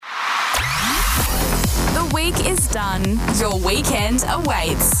The week is done. Your weekend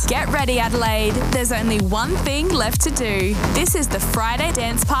awaits. Get ready, Adelaide. There's only one thing left to do. This is the Friday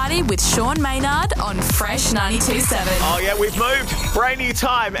Dance Party with Sean Maynard on Fresh 92.7. Oh, yeah, we've moved. Brand new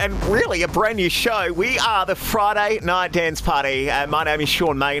time and really a brand new show. We are the Friday Night Dance Party. My name is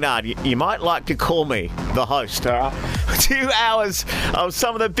Sean Maynard. You might like to call me the host. 2 hours of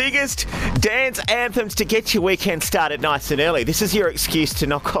some of the biggest dance anthems to get your weekend started nice and early. This is your excuse to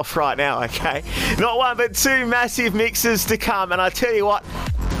knock off right now, okay? Not one, but two massive mixes to come. And I tell you what,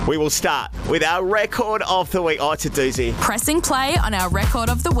 we will start with our record of the week. Oh, it's a doozy. Pressing play on our record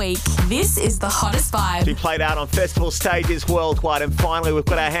of the week. This is the hottest vibe. We played out on festival stages worldwide, and finally we've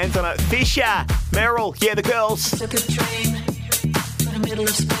got our hands on it. Fisher, MERYLL, yeah, the girls. Took a train to the middle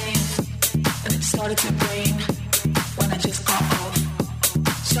of Spain, and it started to rain when I just got off.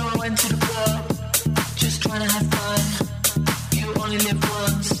 So I went to the club, just trying to have fun. You only live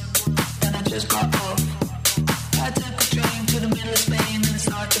once, then I just got off. I took a train to the middle of Spain, and it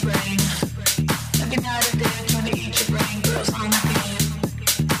started to rain. Every night I day, trying to eat your brain, girls on the game.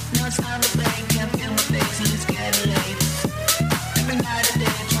 Now it's time to play, can't feel my face, and it's getting late. Every night I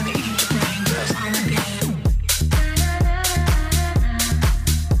day, trying to eat your brain, girls on the game.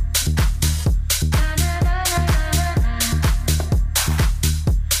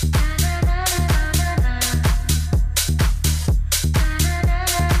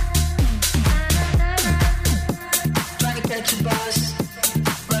 Catch a bus,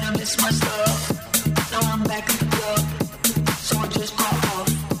 but I missed my stop. Now I'm back at the club, so I just got off.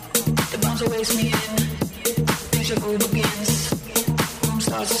 The bouncer waves me in, deja vu begins. Room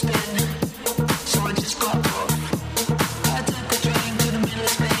starts to spin, so I just got off. I took a train to the middle of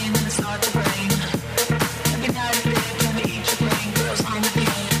Spain, and it started to rain. Every night I day, trying to eat your brain, girls on the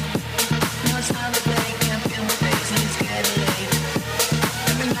game. Now it's time to play, can't feel my face, and it's getting late. Every night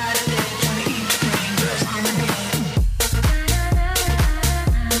I day,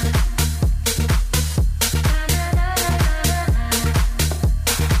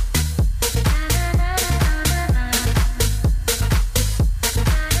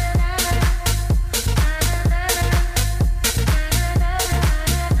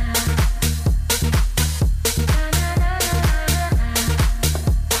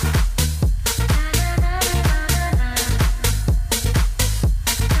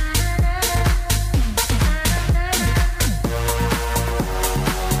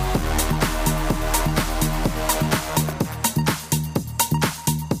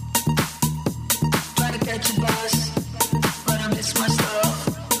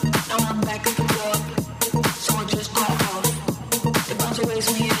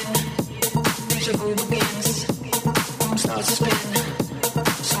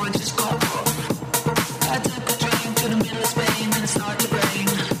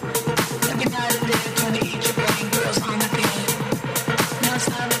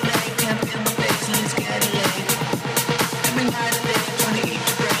 trying to eat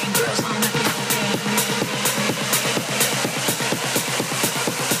your brain, girls on the game.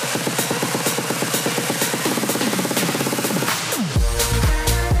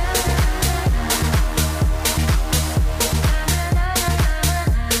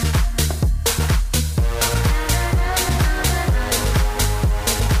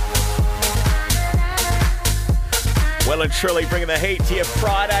 And truly bringing the heat to your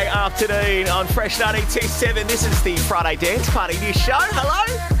Friday afternoon on Fresh 92.7. This is the Friday Dance Party new show. Hello.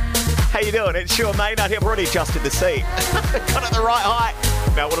 How you doing? It's Sean Maynard here. I've already adjusted the seat. Got it the right height.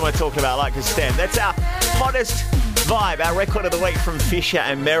 Now, what am I talking about? I like to stand. That's our hottest vibe, our record of the week from Fisher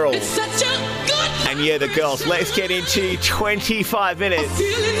and MERYLL. It's such a good and yeah, the girls. Let's get into 25 minutes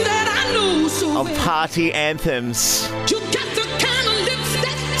of party anthems. You got the kind of lips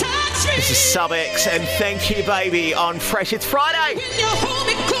that touch me. This is Sub X and Thank You Baby on Fresh. It's Friday. When you hold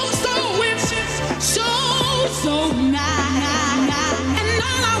me close, so it's so nice. And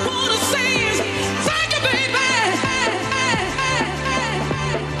all I wanna say is thank you, baby.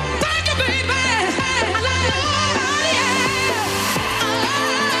 Thank you, baby. I love you, yeah.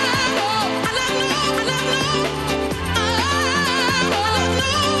 I love you,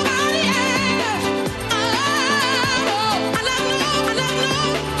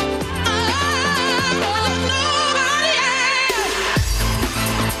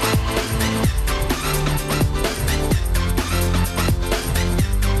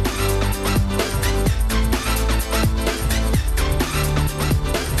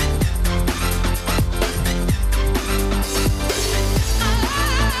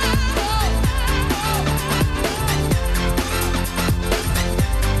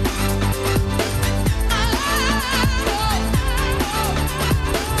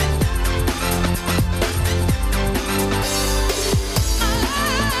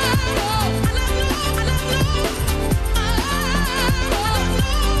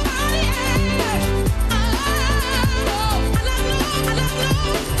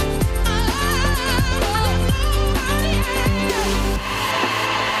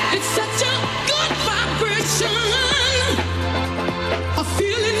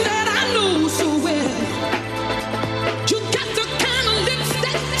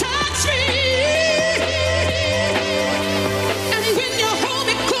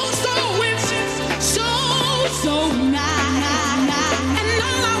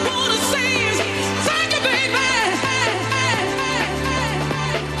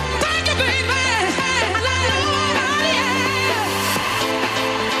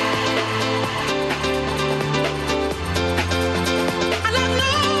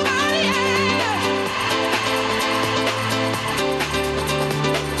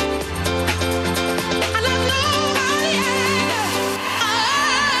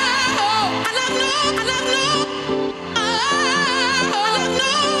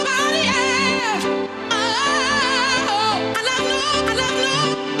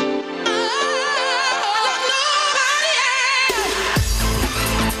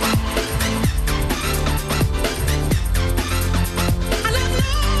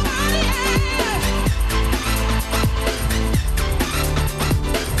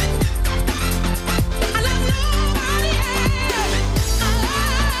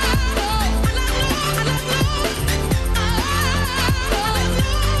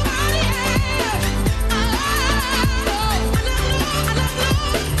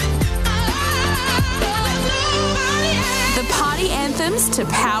 Anthems to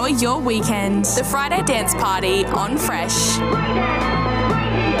power your weekend. The Friday Dance Party on Fresh.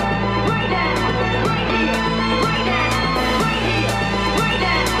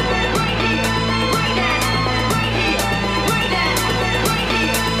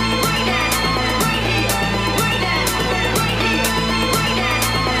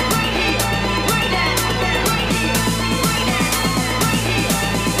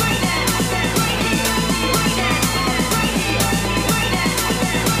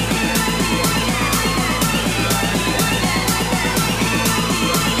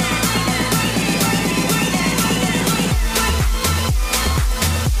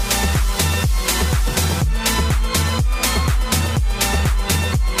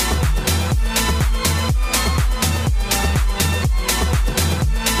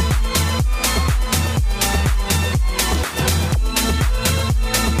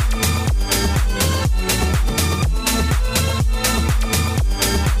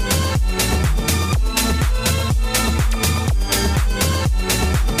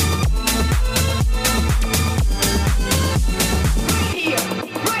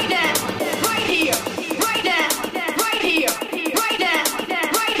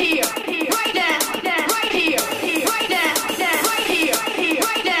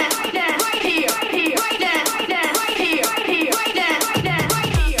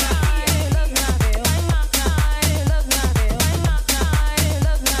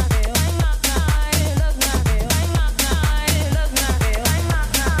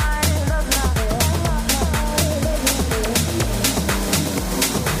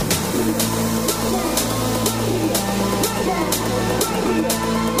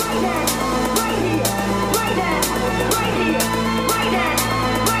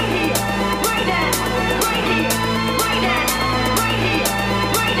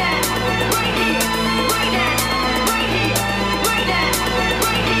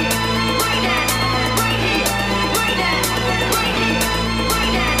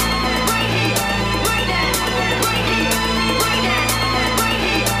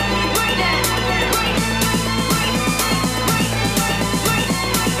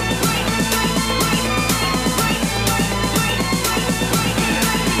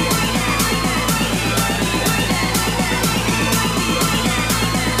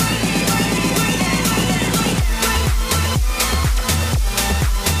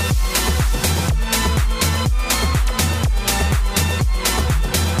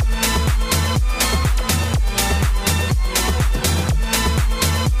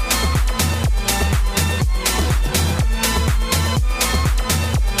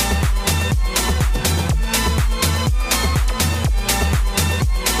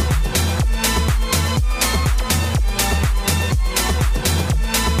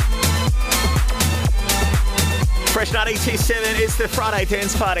 Fresh 92.7, it's the Friday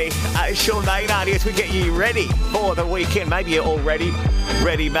Dance Party. Sean Maynard here to get you ready for the weekend. Maybe you're already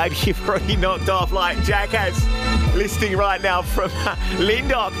ready. Maybe you've already knocked off like Jack has, listening right now from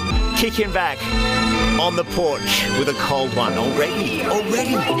Lindok, kicking back on the porch with a cold one already.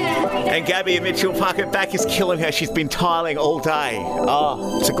 And Gabby at Mitchell Park at back is killing her. She's been tiling all day.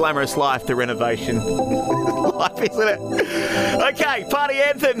 Oh, it's a glamorous life, the renovation life, isn't it? Okay, party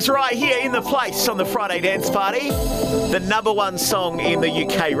anthems right here in the place on the Friday Dance Party. The number one song in the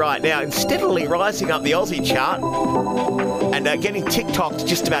UK right now and steadily rising up the Aussie chart and getting TikToked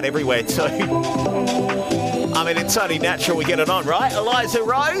just about everywhere too. I mean, it's only natural we get it on, right? ELIZA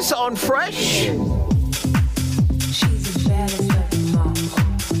Rose on Fresh.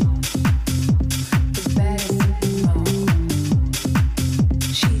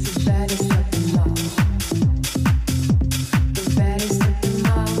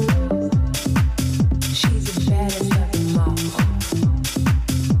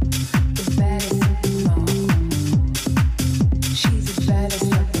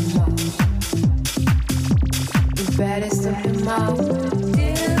 Baddest of them all. Do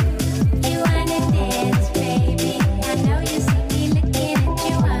you wanna dance, baby? I know you see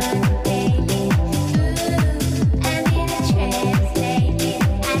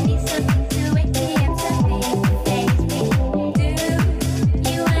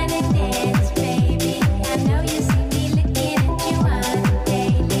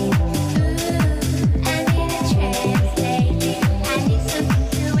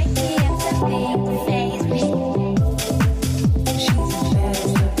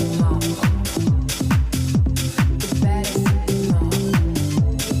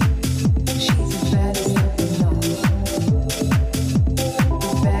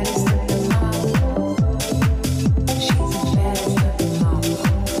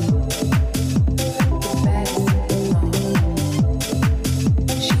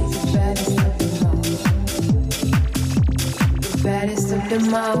the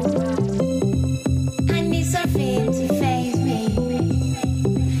most. I need something to faze me.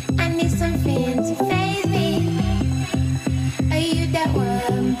 I need something to faze me. Are you that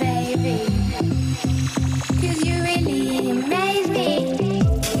one, baby? 'Cause you really amaze me.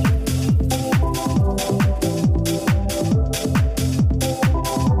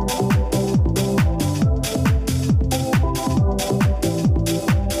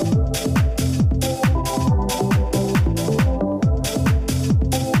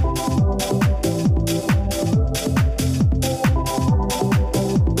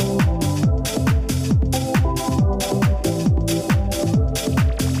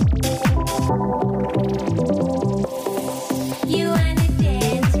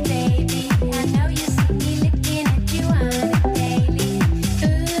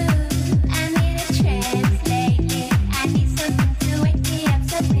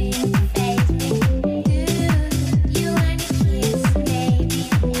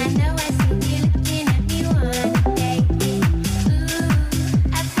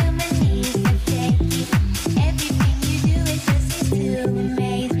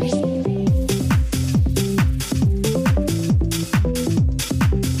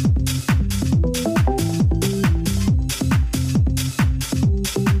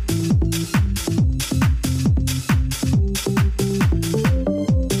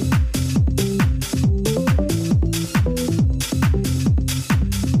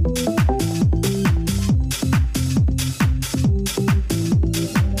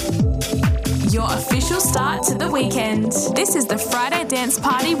 This is the Friday Dance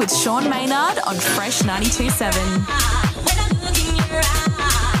Party with Sean Maynard on Fresh 92.7.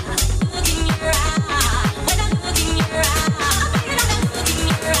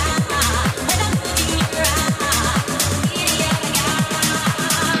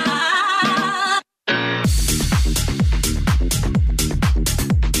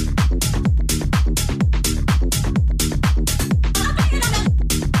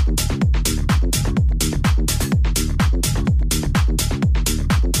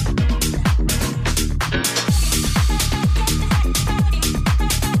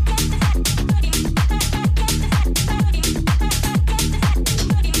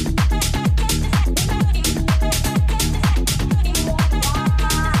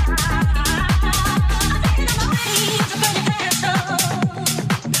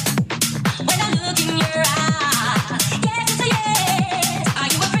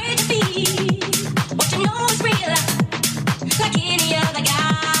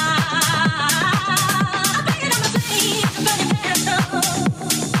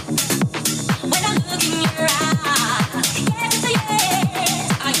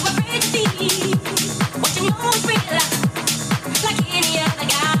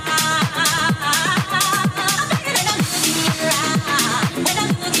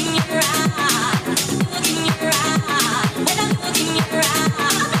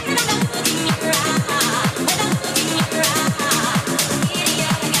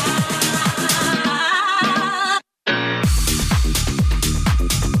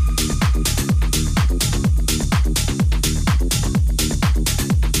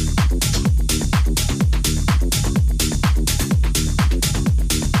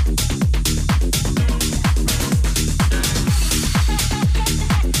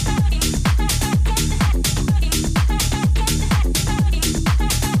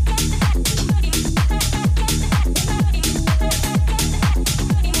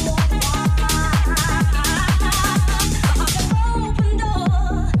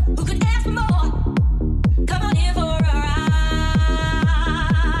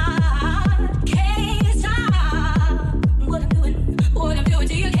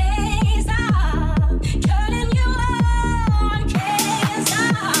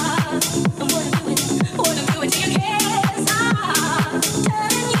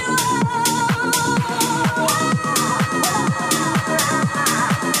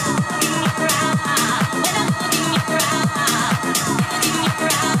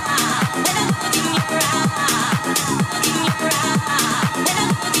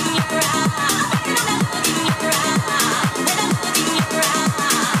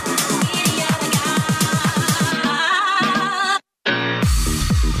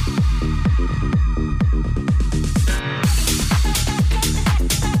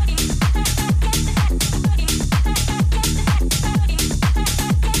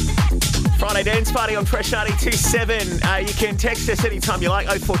 Dance Party on Fresh 92.7. You can text us anytime you like,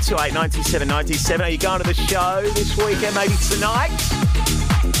 0428 97 97. Are you going to the show this weekend, maybe tonight?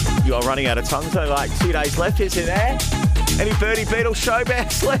 You are running out of time, so like 2 days left, isn't there? Any Birdie Beetle show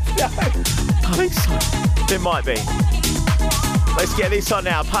bands left? No, I think so. There might be. Let's get this on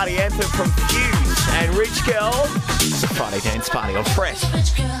now. Party anthem from Fuse and Rich Girl. It's a Friday dance party on Fresh.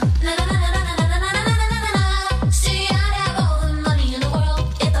 Rich girl, na na na na na na na na na na. See, I'd have all the money in the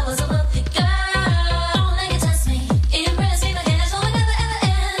world if I was a wealthy girl. Don't let you test me, impress me, but hands will never ever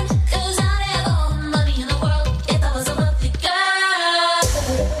end. 'Cause I'd have all the money in the world if I was a wealthy girl.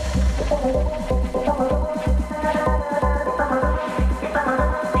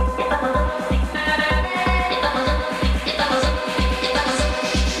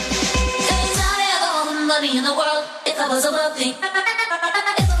 In the world, if I was a wealthy, if I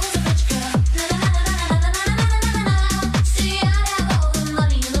was a rich girl, na na na na na na na na na. See, I'd have all the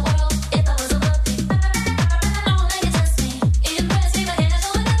money in the world if I was a wealthy. Don't let you test me, impress me, but hands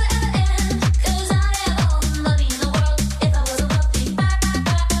will never ever end. 'Cause I'd have all the money in the world if I was a wealthy.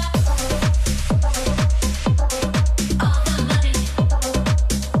 All the money.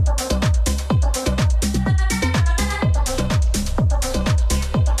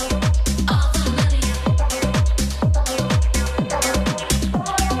 All the money.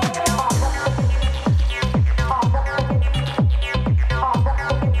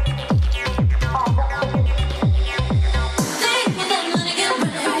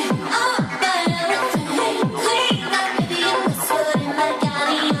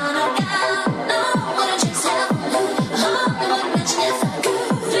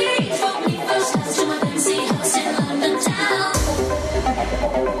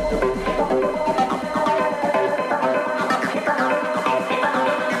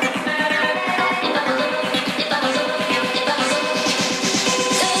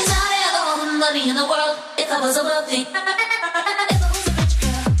 In the world, if I was a wealthy, if I was a rich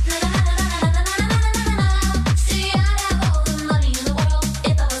girl, na na na na na na na na na. See, I'd have all the money in the world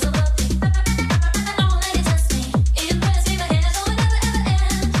if I was a wealthy. Don't let you test me, impress me, but hands will never ever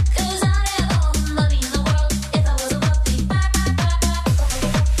end. 'Cause I'd have all the money in the world if I was a wealthy.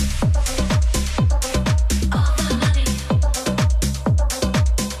 All the money.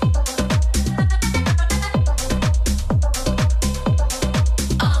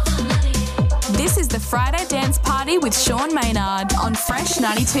 All the money. This is the Friday Dance Party with Sean Maynard on Fresh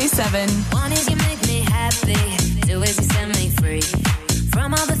 92.7. One is you make me happy, two is you set me free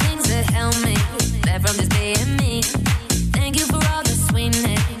from all the things that held me back from just being me. Thank you for all the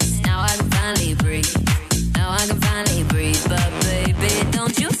sweetness. Now I can finally breathe. Now I can finally breathe. But baby,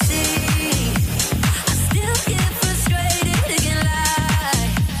 don't you see? I still get frustrated, can't lie.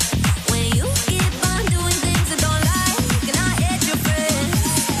 When you keep on doing things I don't like, and I hate your friends,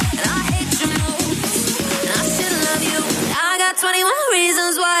 and I hate your moves, and I still love you. I got 21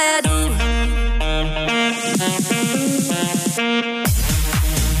 reasons why I do.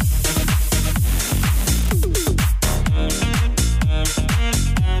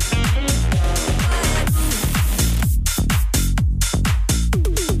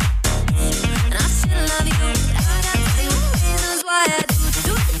 And I still love you. I got 21 reasons why I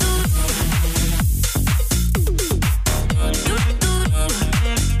do.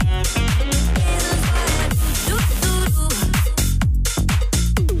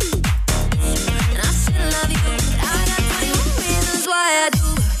 And I still love you. I got 21 reasons why I do.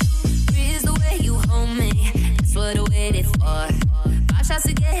 Breeze the way you hold me. That's what I waited for. 5 shots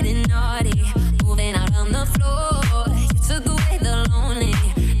of getting naughty. Moving out on the floor. You took away the lonely.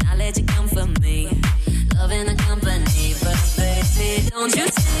 Now let you come for me. Loving the company. But baby, don't you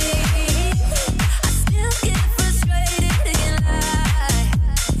see? I still get frustrated, can't lie.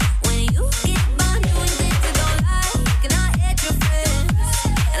 When you keep on doing things I don't like, and I hate your friends,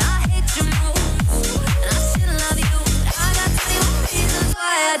 and I hate your moves, and I still love you. I got 21 reasons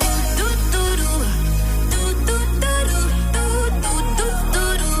why I do do do do do do do do do do do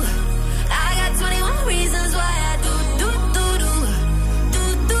do. I got 21 reasons why I do do do do do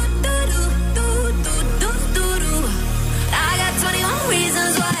do do do do do do do. I got 21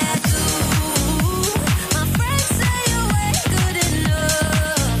 reasons why I do. My friends say you ain't good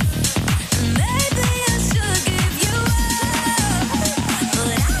enough, and maybe I should give you up. But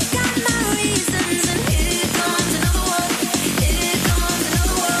I got my reasons, and here comes another one. Here comes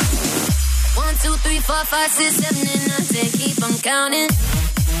another one. 1, 2, 3, 4, 5, 6, 7, and 9, 10. Keep on counting.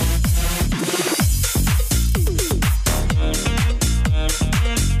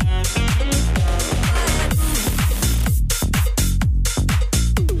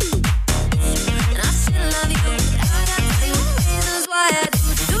 And I still love you. I got 21 reasons why I do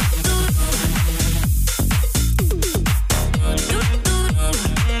do do do do do.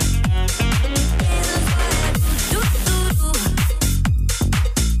 Reasons why I do do do.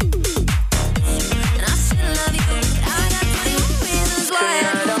 And I still love you. I got 21 reasons why I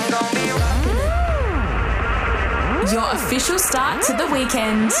official start to the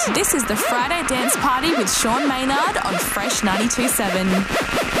weekend. This is the Friday Dance Party with Sean Maynard on Fresh 92.7.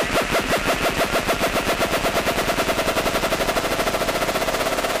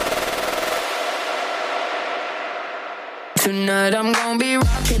 Tonight I'm gonna be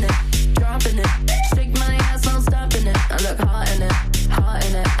rocking it, dropping it. Shake my ass, I'm stopping it. I look hot in it, hot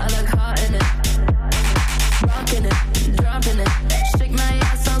in it. I look hot in it. Rocking it, dropping it. Shake my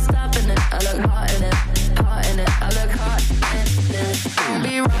ass, I'm stopping it. I look hot in it, hot in it. I look hot in it. I'll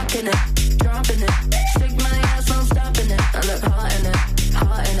be rocking it, dropping it. Shake my ass, I'm stopping it. I look hot in it,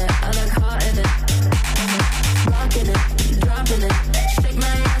 hot in it. I look hot in it. Rocking it, dropping it. Shake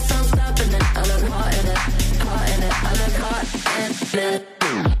my ass, I'm stopping it. I look hot in it, hot in it. I look hot in it.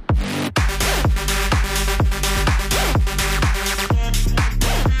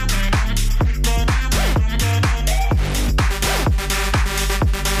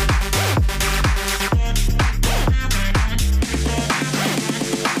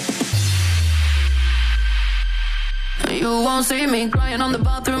 You won't see me crying on the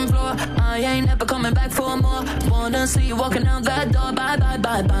bathroom floor. I ain't never coming back for more. Wanna see you walking out that door. Bye, bye,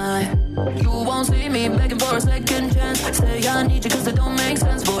 bye, bye. You won't see me begging for a second chance. Say I need you cause it don't make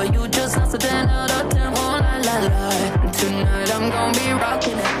sense. Boy, you just lost a 10 out of 10. Oh, la, la, la. Tonight I'm gonna be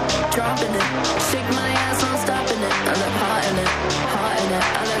rocking it, dropping it. Shake my ass, I'm stopping it. I look hot in it, hot in it.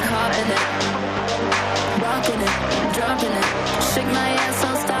 I look hot in it. Rocking it, dropping it. Shake my ass,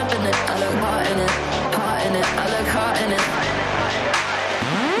 I'm stopping it. I look hot in it, hot in it. I look hot in it.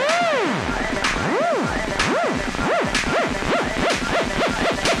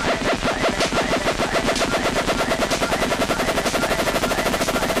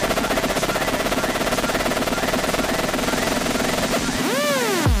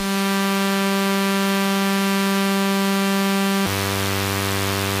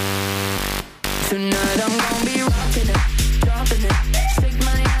 Tonight I'm gonna be rocking it, dropping it. Shake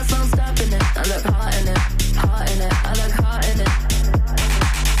my ass, I'm stopping it. I look hot in it, hot in it. I look hot in it.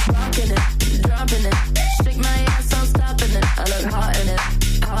 Rocking it, dropping it. Shake my ass, I'm stopping it. I look hot in it,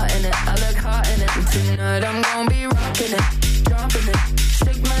 hot in it. I look hot in it. Tonight I'm gonna be rocking it, dropping it.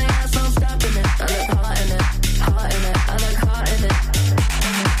 Shake my ass, I'm stopping it. I look hot in it, hot in it. I look hot in it.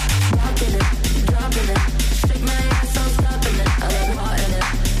 Rocking it, dropping it. Shake my ass, I'm stopping it. I look hot in it,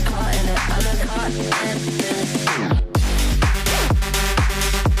 hot in it. I look hot in it.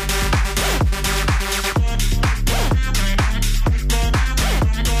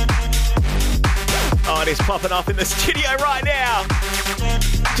 Oh, it is popping off in the studio right now.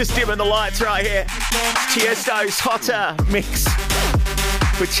 Just dimming the lights right here. Tiesto's Hotter mix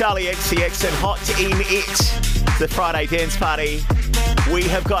with CHARLI XCX and Hot in It. The Friday Dance Party. We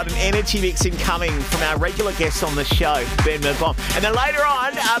have got an energy mix incoming from our regular guest on the show, Ben Mabon. And then later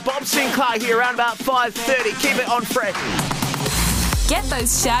on, Bob Sinclar here around about 5:30. Keep it on Fresh. Get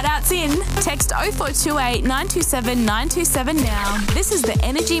those shout-outs in. Text 0428 927 927 now. This is the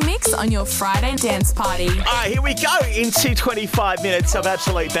Energy Mix on your Friday Dance Party. All right, here we go into 25 minutes of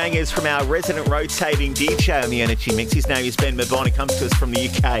absolute bangers from our resident rotating DJ on the Energy Mix. His name is Ben Mabon. He comes to us from the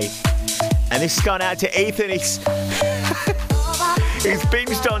UK. And this is going out to Ethan. He's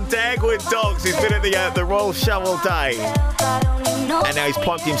binged on Dagwood Dogs. He's been at the Royal Show all day. And now he's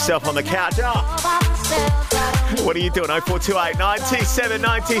plonked himself on the couch. What are you doing? 0428 927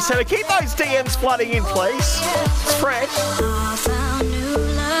 927. Keep those DMs flooding in, please. It's fresh. I found new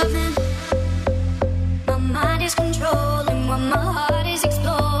loving. My mind is controlling what my heart is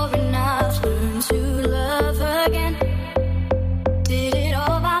exploring. I've learned to love again. Did it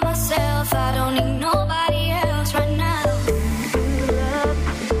all by myself. I don't need nobody else right now.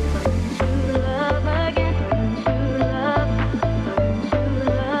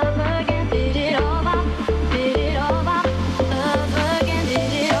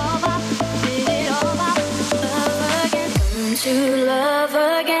 To love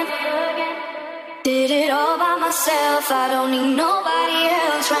again. Did it all by myself. I don't need nobody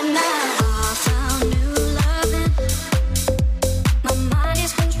else right now. I found new loving. My mind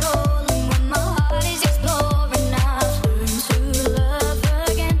is controlling what my heart is exploring. I've learned to love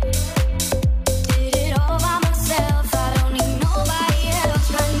again. Did it all by myself. I don't need nobody else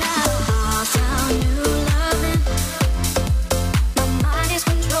right now. I found new loving. My mind is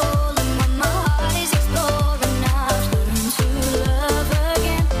controlling what my heart is exploring. I've learned to love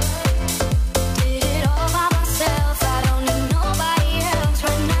again. Did it all by myself. I don't need nobody else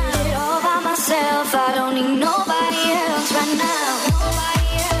right now. Did it all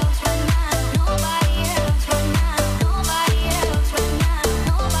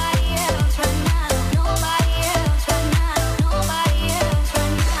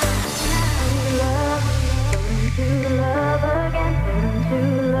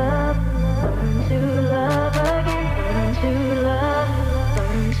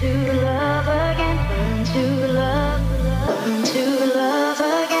to love again, learn to love, learn to love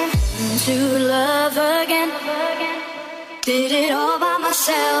again, learn to love again. Did it all by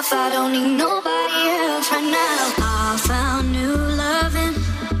myself, I don't need nobody else right now. I found new loving.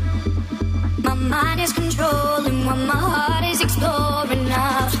 My mind is controlling what my heart is exploring.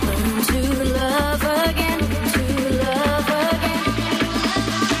 I've learned to love again, to love again.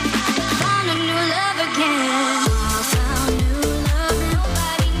 Found a new love again. I found new loving.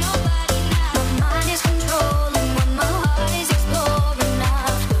 My mind is controlling what my heart is exploring.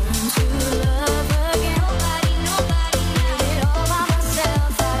 I've learned to love again. Did it all by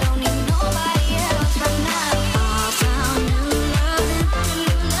myself, I don't need nobody else right now. I found new loving.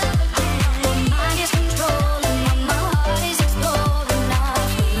 My mind is controlling what my heart is exploring.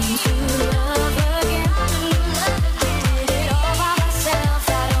 I've learned to love again. Did it all by myself,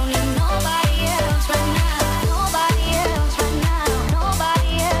 I don't need nobody else right now. Nobody else right now.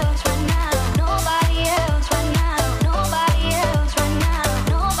 Nobody else right now. Nobody else right now. Nobody else right now.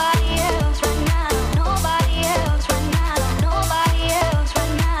 Nobody else right now. Nobody else right now. Nobody else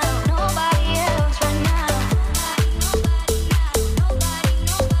right now. Nobody else right now.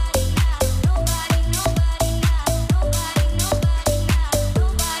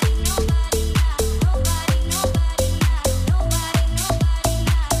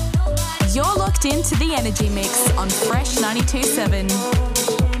 You're locked into the Energy Mix on Fresh 92.7.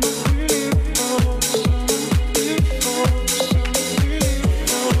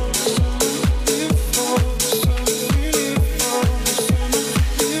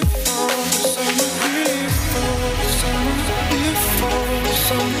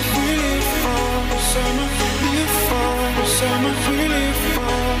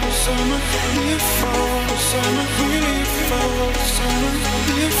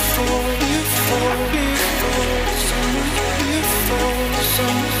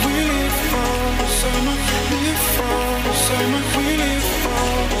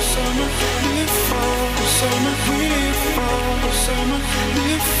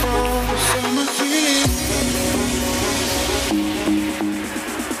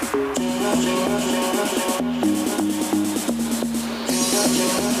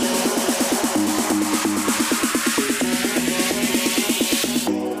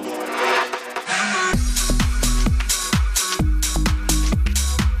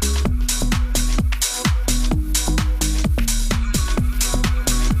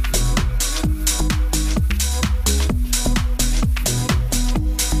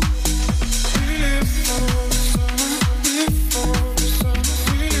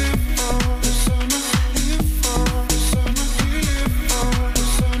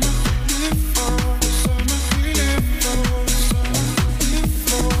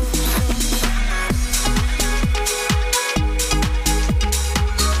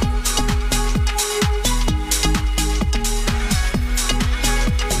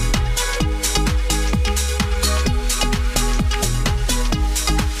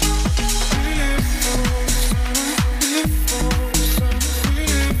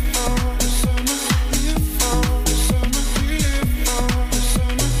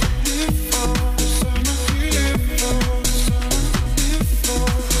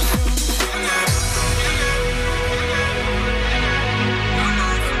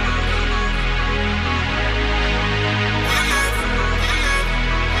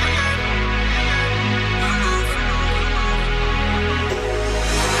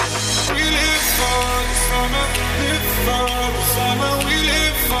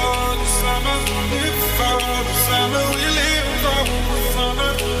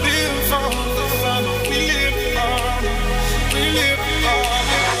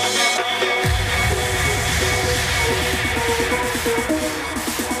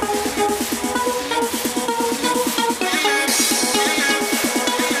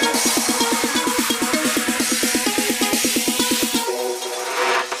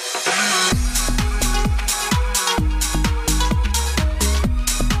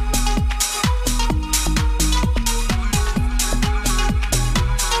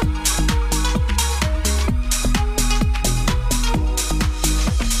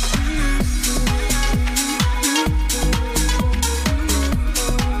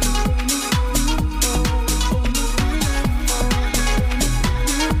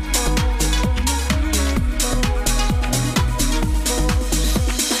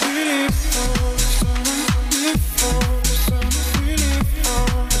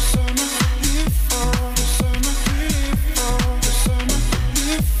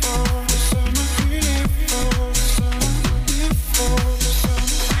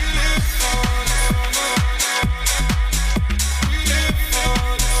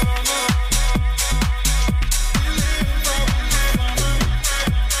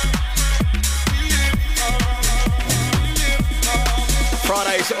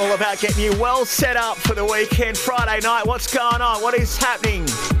 all about getting you well set up for the weekend. Friday night, what's going on? What is happening?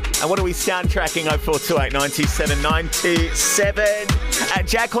 And what are we soundtracking? 0428 97 97.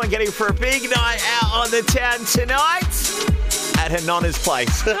 Jacqueline getting for a big night out on the town tonight at her nonna's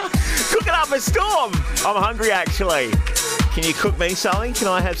place. Cooking up a storm. I'm hungry, actually. Can you cook me something? Can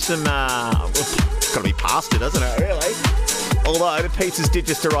I have some... it's got to be pasta, doesn't it, really? Although the pizzas did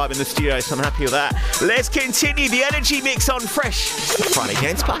just arrive in the studio, so I'm happy with that. Let's continue the energy mix on Fresh. Friday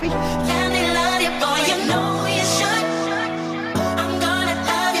Dance Party. Let me love you, boy, you know you should. I'm gonna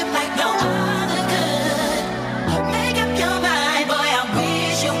love you like no other could. Make up your mind, boy, I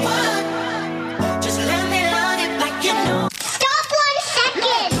wish you would. Just let me love you like you know. Stop 1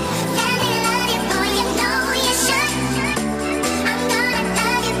 second. Let me love you, boy, you know you should. I'm gonna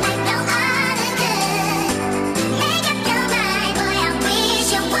love you like no other could. Make up your mind, boy, I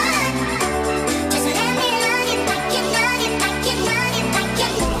wish you would. Just let me love you like you love you, like you love you, like you.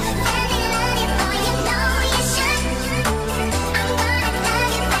 Let me love you, boy, you know you should. I'm gonna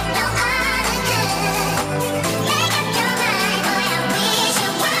love you like no other could. Make up your mind, boy, I wish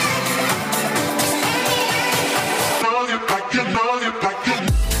you would. Just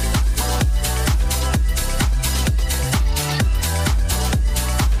let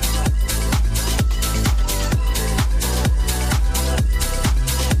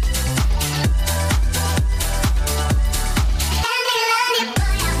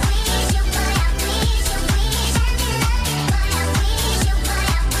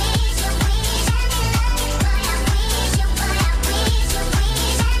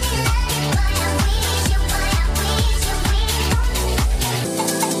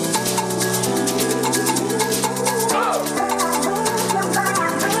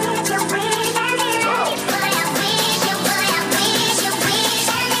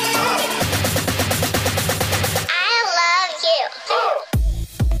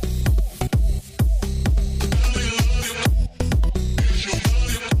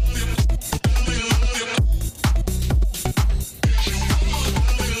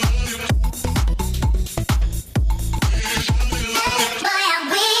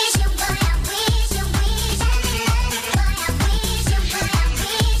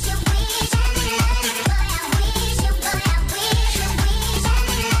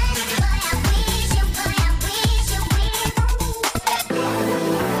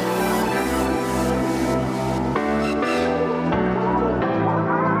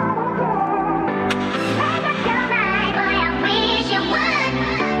love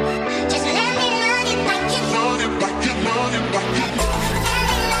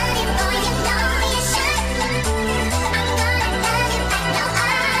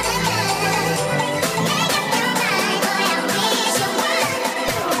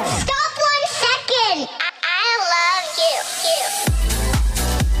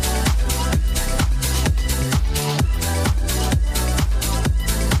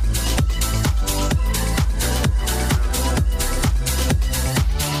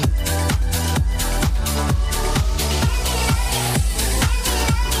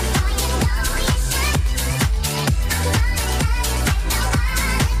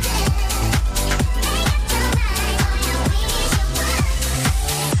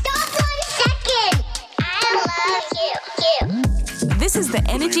This is the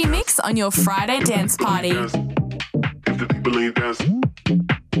energy mix on your Friday dance party. If the people ain't dancing,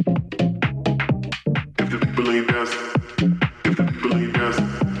 if the people ain't dancing, if the people ain't dancing,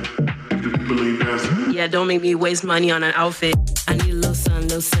 if the people ain't dancing. Yeah, don't make me waste money on an outfit. I need a little sun,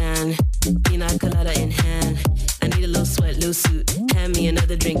 little sand, pina colada in hand. I need a little sweat, little suit. Hand me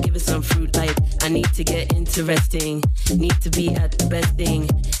another drink, give it some fruit. Like, I need to get interesting. Need to be at the best thing.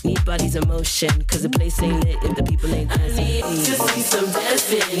 Need bodies in motion, cause the place ain't lit if the people ain't dancing. I need to see some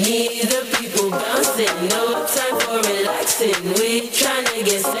dancing. Need the people bouncing. No time for relaxing. We tryna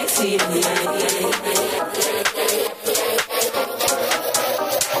get sexy tonight.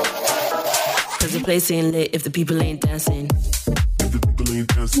 Cause the place ain't lit if the people ain't dancing. If the people ain't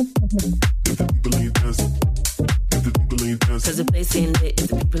dancing, if the people ain't dancing, if the people ain't dancing. Cause the place ain't lit if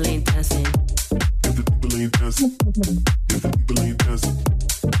the people ain't dancing. If the people ain't dancing, if the people ain't dancing,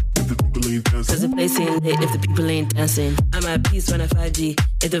 if the people ain't dancing. Cause the place ain't lit if the people ain't dancing. I'm at peace when I 5G.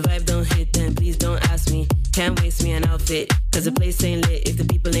 If the vibe don't hit, then please don't ask me. Can't waste me an outfit. Cause the place ain't lit if the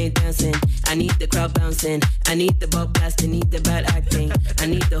people ain't dancing. I need the crowd bouncing. I need the ball blasting. Need the bad acting. I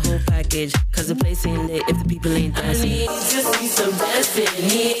need the whole package. Cause the place ain't lit if the people ain't dancing. I need to see some dancing.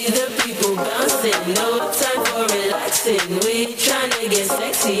 Need the people bouncing. No time for relaxing. We tryna get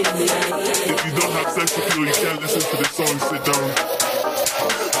sexy tonight. If you don't have sex appeal, you can't listen to this song. Sit down.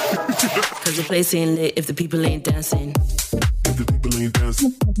 Cause the place ain't lit if the people ain't dancing. If the people ain't dancing.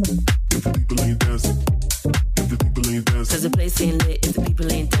 dancing, if the people ain't dancing, if the people ain't dancing, Cause the place ain't lit if the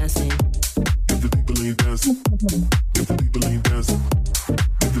people ain't dancing. if the people ain't dancing, if the people ain't dancing,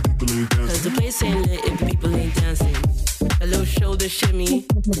 if the people ain't dancing. Cause the place ain't lit if the people ain't dancing. A little shoulder shimmy,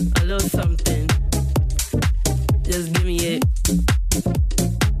 a little something. Just give me it.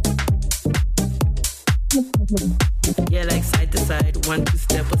 Yeah, like side to side, 1-2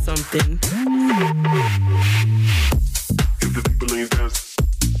 step or something. If the people ain't dancing,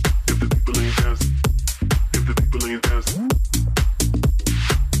 if the people ain't dancing, if the people ain't dancing,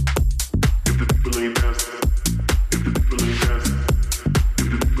 if the people ain't dancing, if the people ain't dancing, if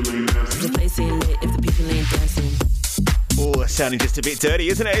the people ain't dancing. The place ain't lit if the people ain't dancing. Oh, sounding just a bit dirty,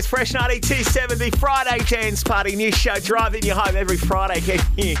 isn't it? It's Fresh 92.7, the Friday Dance Party news show, driving you home every Friday, getting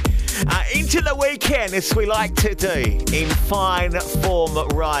you into the weekend, as we like to do, in fine form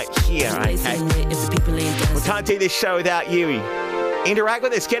right here, The place okay? ain't lit if the people ain't We dancing. can't do this show without you. Interact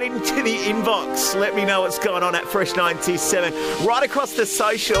with us, get into the inbox, let me know what's going on at Fresh 927. Right across the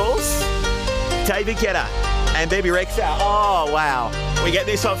socials, David Guetta and Baby Rexa. Oh, wow. We get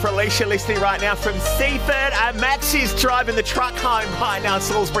this one for Alicia listening right now from Seaford. And Max is driving the truck home right now on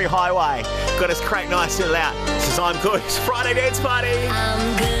Salisbury Highway. Got us cranked nice and loud. Says, I'm good. It's Friday Dance Party.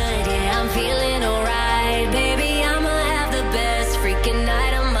 I'm good, yeah, I'm feeling alright. Baby, I'ma have the best freaking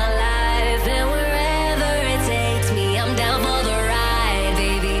night of my life. And wherever it takes me, I'm down for the ride.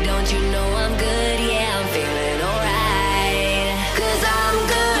 Baby, don't you know I'm good, yeah, I'm feeling alright. Cause I'm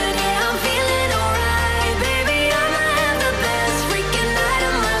good, yeah, I'm feeling alright. Baby, I'ma have the best freaking night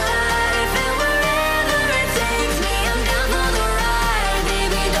of my life. And wherever it takes me, I'm down for the ride.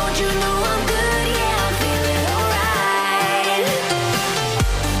 Baby, don't you know I'm good, yeah, I'm feeling alright.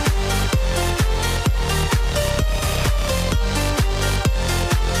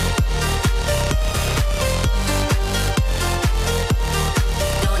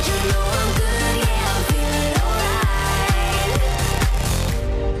 Don't you know I'm good, yeah, I'm feeling alright.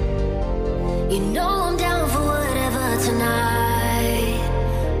 You know I'm down for whatever tonight.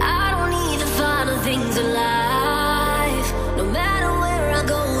 I don't need the final things in life. No matter where I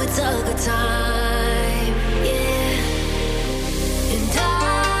go, it's a good time, yeah. And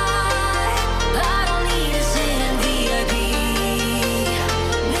I don't need to sit in VIP.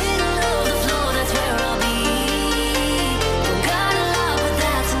 Middle of the floor, that's where I'll be. Don't got a lot, but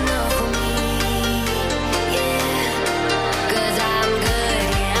that's enough for me, yeah. Cause I'm good,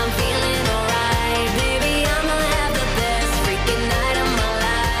 yeah, I'm feeling alright. Baby, I'ma have the best freaking night of my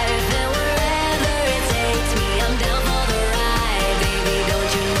life. And wherever it takes me, I'm down for the ride. Baby,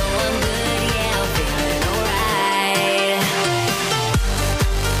 don't you know I'm good, yeah, I'm feeling alright.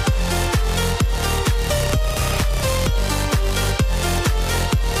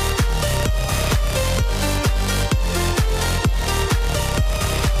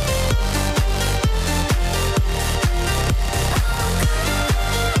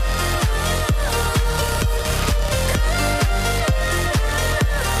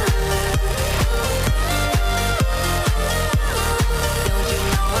 Don't you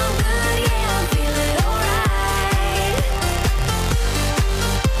know I'm good, yeah, I'm feeling alright.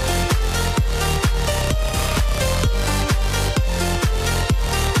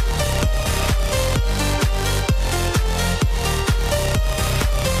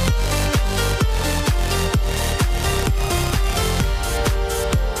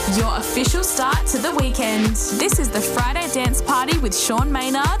 Your official start to the weekend. This is the Friday Dance Party with Sean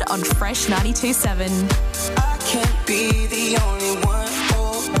Maynard on Fresh 92.7. I can't be the only one who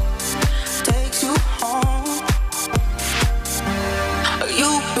takes you home.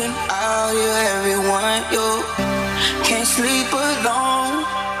 You've been out here, everyone. You can't sleep alone.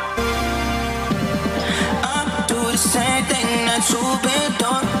 I'ma do the same thing that you've been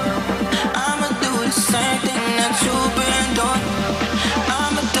doing. I'ma do the same thing that you've been doing.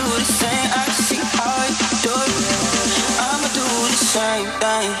 I'ma do the same. I see how you do it. I'ma do the same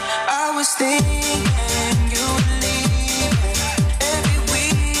thing. I was thinking you would leave every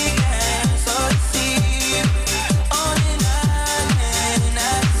weekend, so it's easy. On an island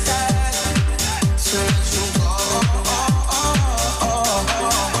outside, to let you go.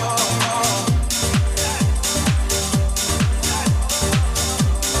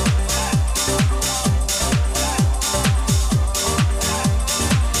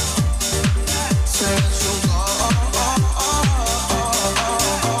 To let you go.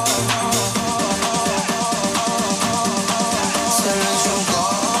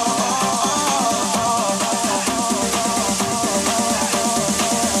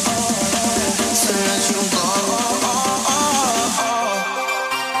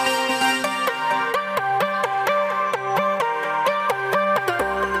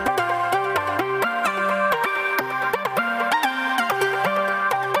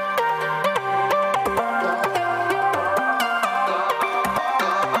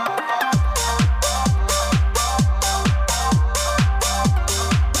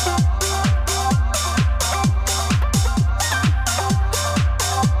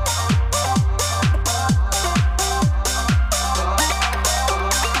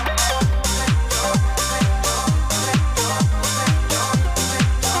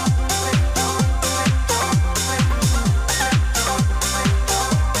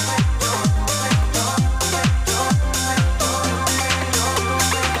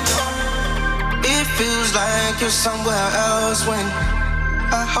 you're somewhere else when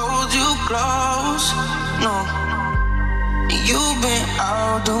I hold you close. No, you've been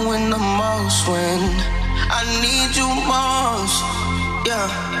out doing the most when I need you most.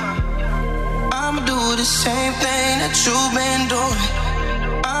 Yeah, I'ma do the same thing that you've been doing.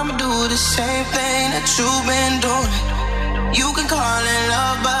 I'ma do the same thing that you've been doing. You can call it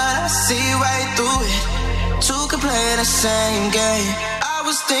love, but I see right through it. Two can play the same game. I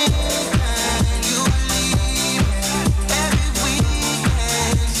was thinking you were leaving every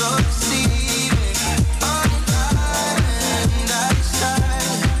weekend, so deceiving. On the island, I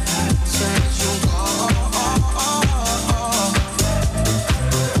decided to let you go.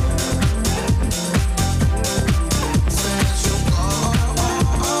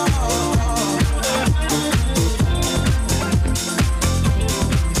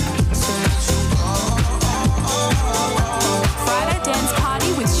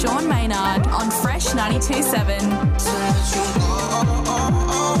 Sean Maynard on Fresh 92.7.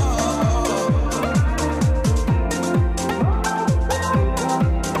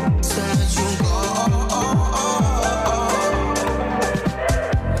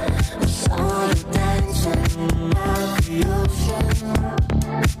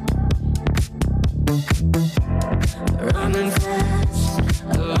 Running fast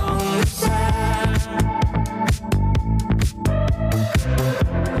along the side.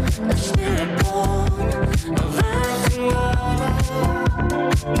 A spirit born of earth and water.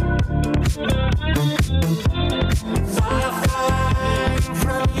 Far, far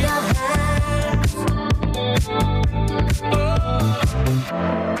from your hands.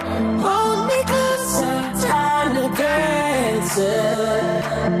 Hold me closer, time to dance.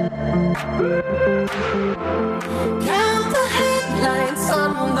 Count the headlights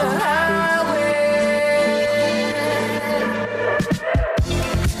on the highway.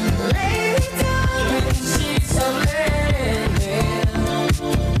 Lay me down in sheets of linen.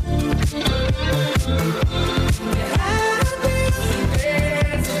 You had a busy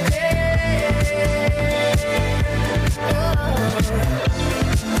day today.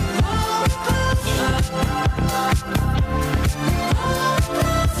 Hold closer.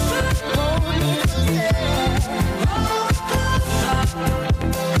 Hold me closer.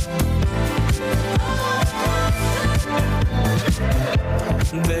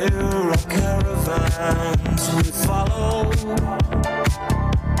 There are caravans we follow.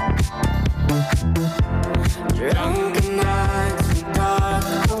 Drunken nights and dark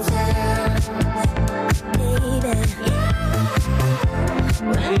hotels. Baby,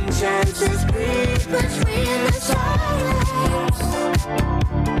 when chances breathe between the silence.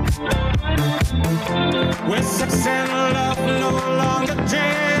 Where sex and love no longer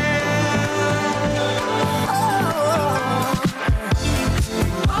jam.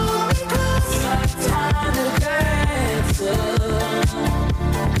 Time to dance.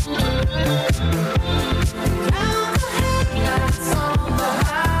 Count the headlights on the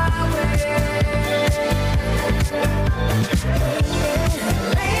highway.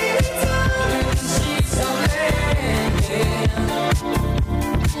 Lay me down in sheets of linen.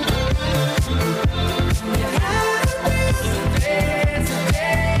 You had a busy day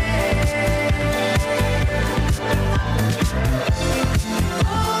today.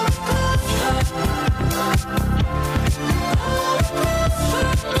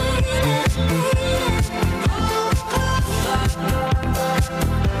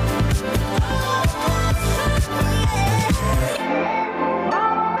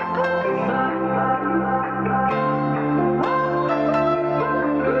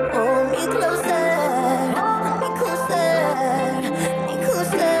 Hold me closer, me closer, me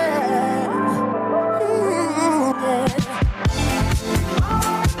closer. Yeah.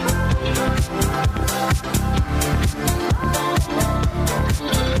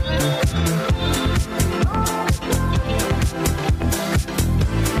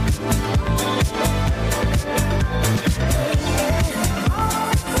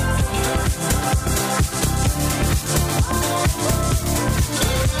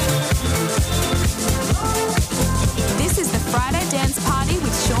 This is the Friday Dance Party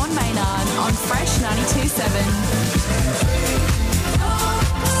with Sean Maynard on Fresh 92.7.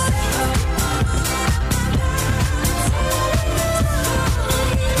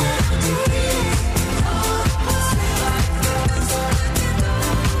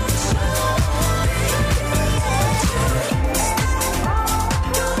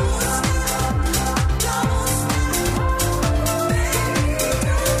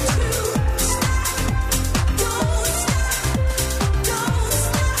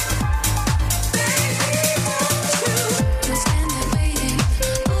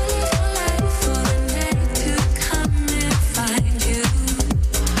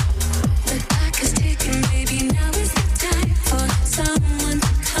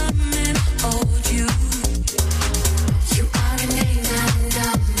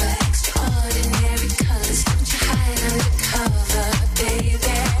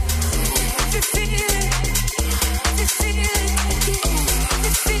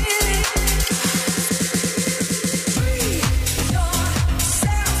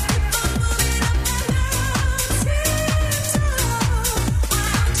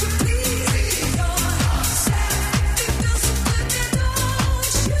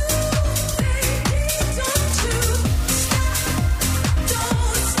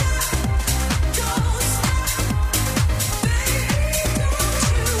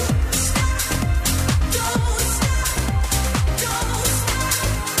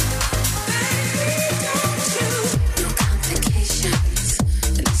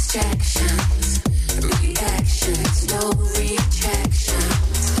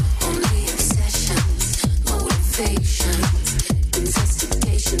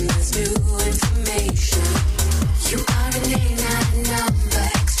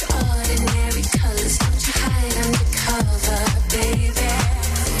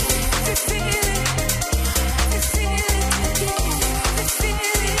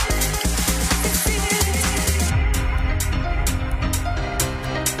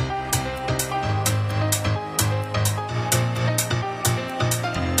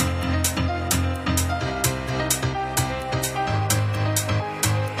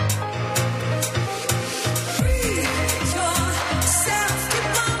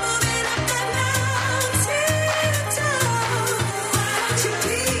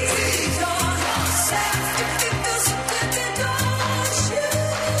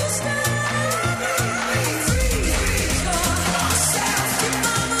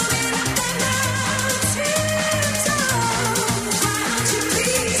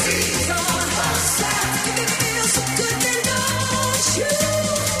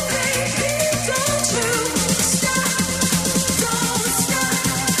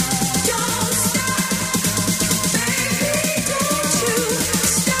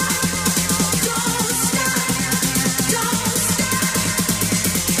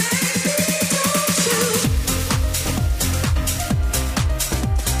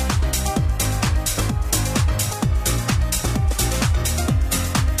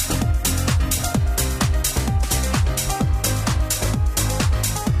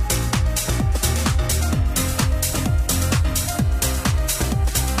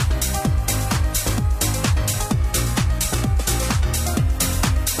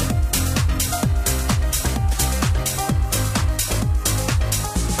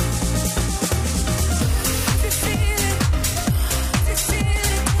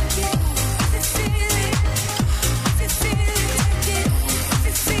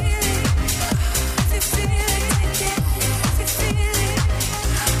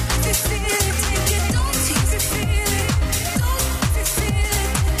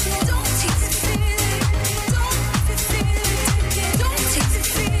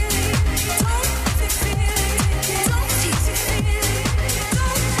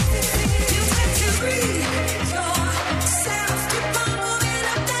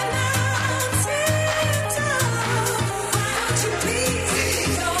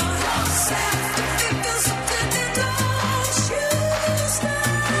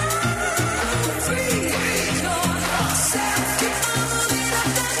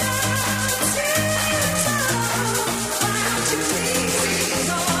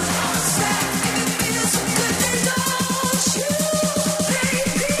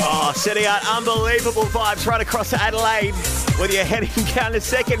 Oh, sending out unbelievable vibes right across Adelaide. Whether you're heading down to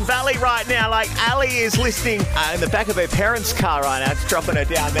Second Valley right now, like ALLE is listening in the back of her parents' car right now. It's dropping her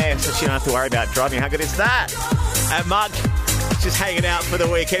down there so she don't have to worry about driving. How good is that? And Mark just hanging out for the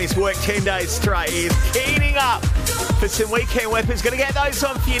weekend. He's worked 10 days straight. He's keening up for some weekend weapons. Going to get those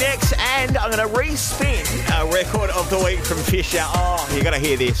on for you next. And I'm going to re-spin a record of the week from Fisher. Oh, you got to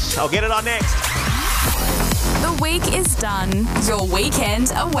hear this. I'll get it on next. The week is done. Your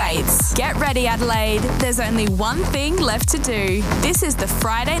weekend awaits. Get ready, Adelaide. There's only one thing left to do. This is the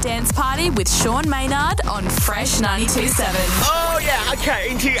Friday Dance Party with Sean Maynard on Fresh 92.7. Oh, yeah.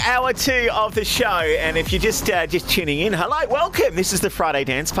 Okay, into hour 2 of the show. And if you're just tuning in, hello, welcome. This is the Friday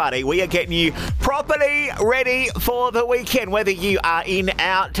Dance Party. We are getting you properly ready for the weekend, whether you are in,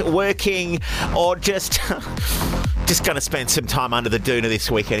 out, working, or just going to spend some time under the doona this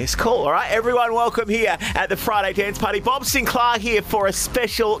weekend. It's cool, all right? Everyone, welcome here at the Friday Dance Party. Bob Sinclar here for a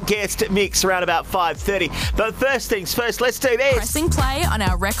special guest mix around about 5:30. But first things first, let's do this. Pressing play on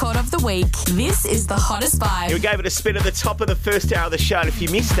our record of the week. This is the hottest vibe. We gave it a spin at the top of the first hour of the show. And if you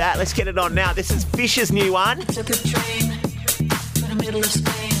missed that, let's get it on now. This is Fisher's new one. Took a train to the middle of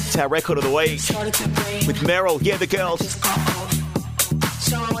Spain. It's our record of the week Started to rain. with MERYLL. Yeah, the girls. Just got off.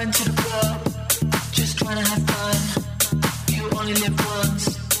 So I went to the club, just trying to have fun. You only live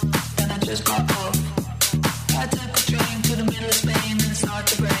once, and I just got off. I took a train to the middle of Spain and it started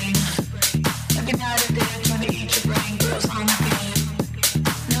to rain. Every night and day I'm trying to eat your brain, girls on the game.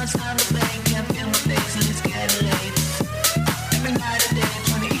 Now it's time to play, can't feel my face and it's getting late. Every night and day I'm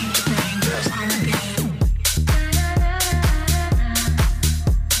trying to eat your brain, girls on the game.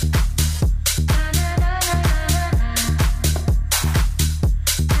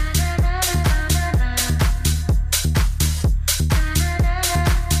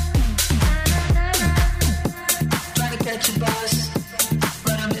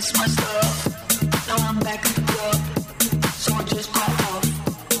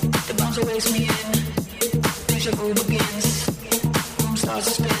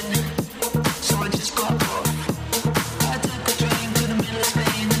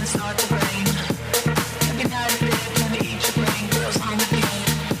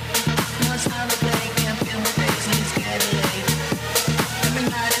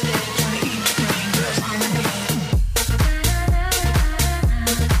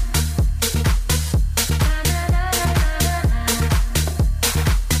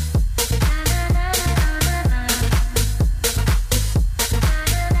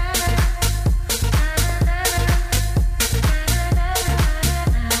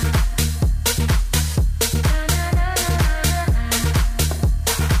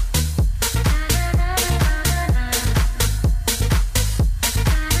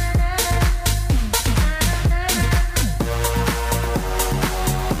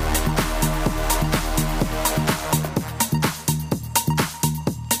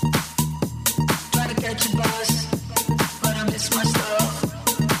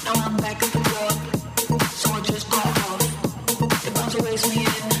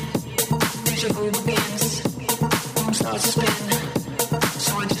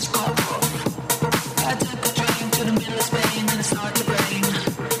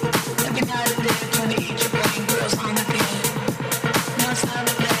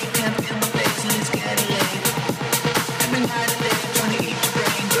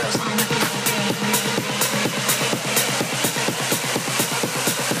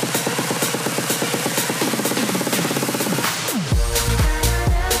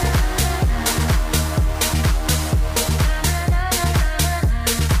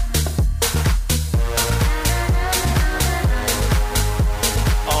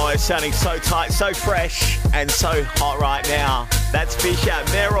 Sounding so tight, so fresh, and so hot right now. That's Fisher,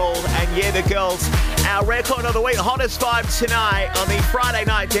 MERYLL, and yeah, the girls. Our record of the week, hottest vibe tonight on the Friday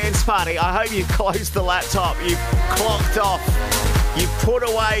night dance party. I hope you've closed the laptop, you've clocked off, you've put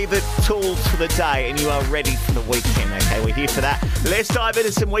away the tools for the day, and you are ready for the weekend. Okay, we're here for that. Let's dive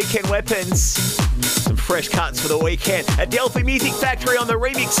into some weekend weapons. Some fresh cuts for the weekend. Adelphi Music Factory on the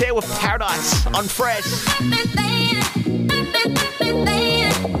remix there with Paradise on Fresh.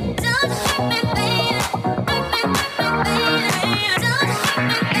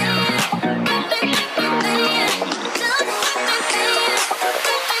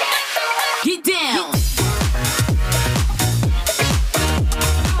 Get down.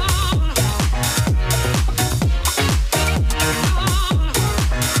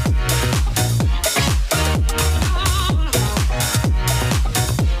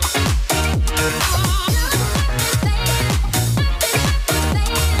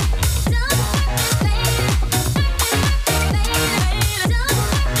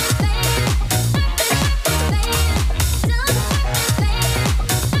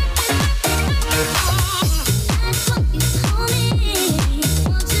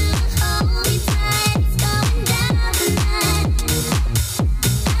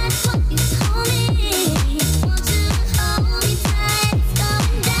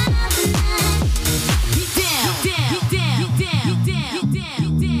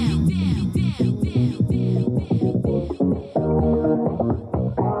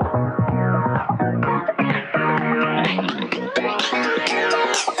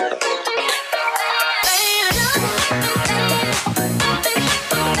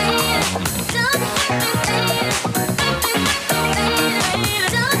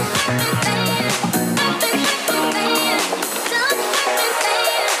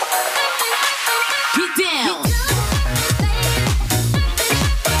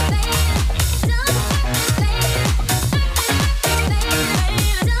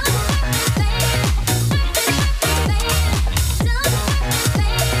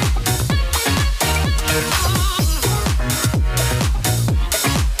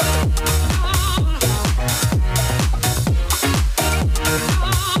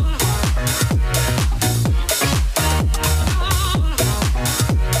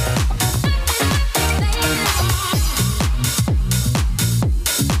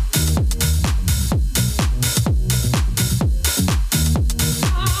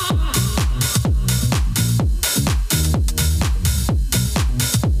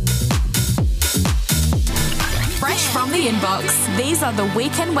 inbox. These are the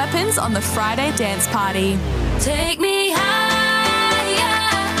weekend weapons on the Friday dance party. Take me higher.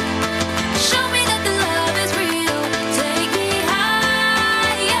 Show me that the love is real. Take me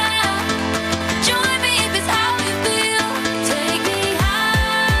higher. Join me if it's how you feel. Take me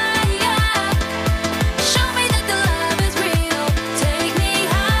higher. Show me that the love is real. Take me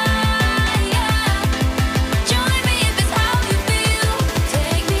higher. Join me if it's how you feel.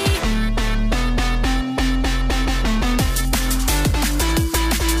 Take me.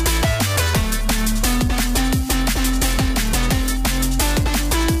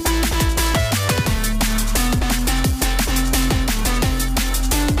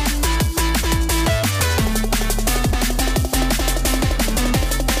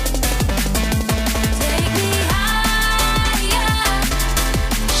 Take me higher.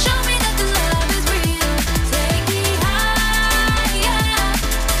 Show me that the love is real. Take me higher.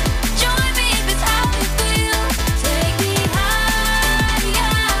 Join me if it's how you feel. Take me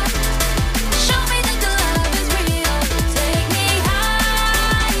higher. Show me that the love is real. Take me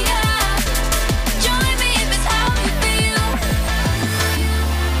higher. Join me if it's how you feel.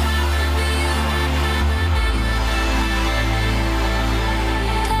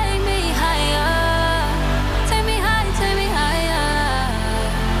 Take me higher. Take me high, take me higher.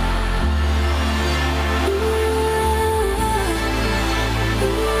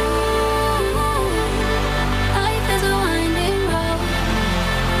 Life is a winding road.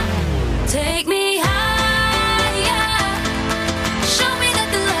 Take me higher. Show me that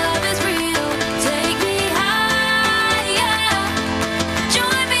the love is real. Take me higher.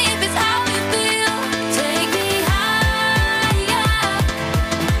 Join me if it's how you feel. Take me higher.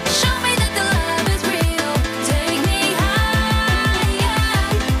 Show me that the love is real. Take me higher.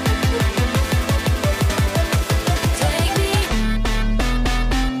 Take me. Take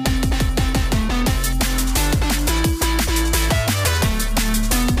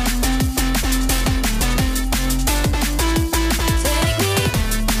me.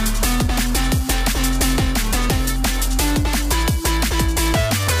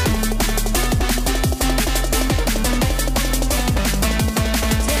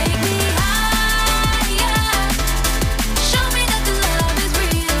 Take me higher. Show me that the love is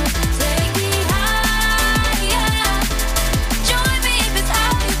real. Take me higher. Join me if it's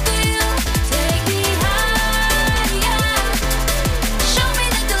how you feel. Take me higher. Show me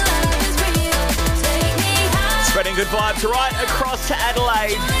that the love is real. Take me higher. Spreading good vibes right across to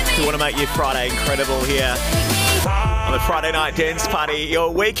Adelaide. If you want to make your Friday incredible here on the Friday night dance party, your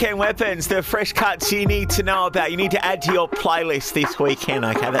weekend weapons, the fresh cuts you need to know about. You need to add to your playlist this weekend,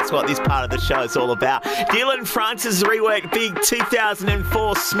 okay? That's what this part of the show is all about. Dillon Francis reworked big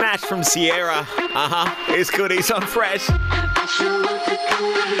 2004 smash from Sierra. It's goodies on Fresh.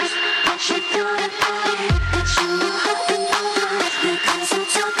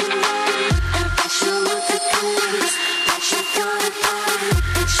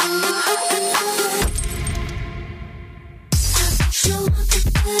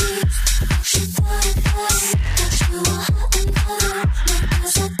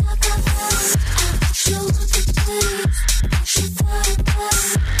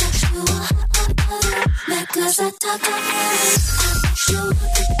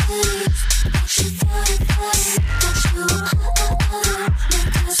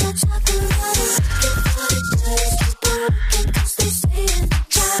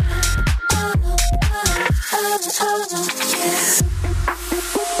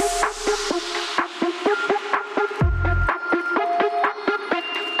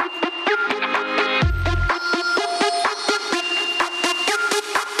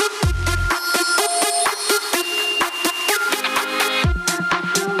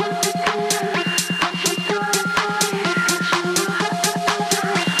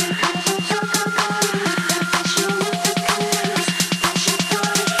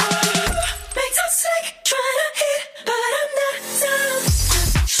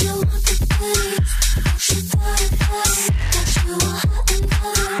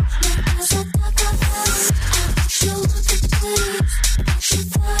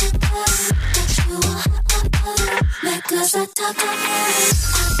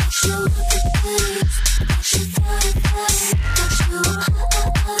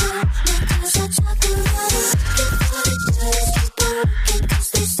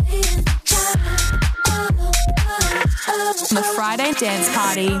 The Friday dance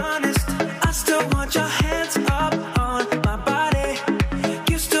party. I still want your hands up on my body.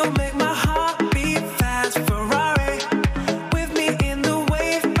 You still make my heart beat fast. Ferrari with me in the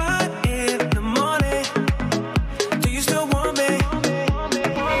wave, but in the morning. Do you still want me?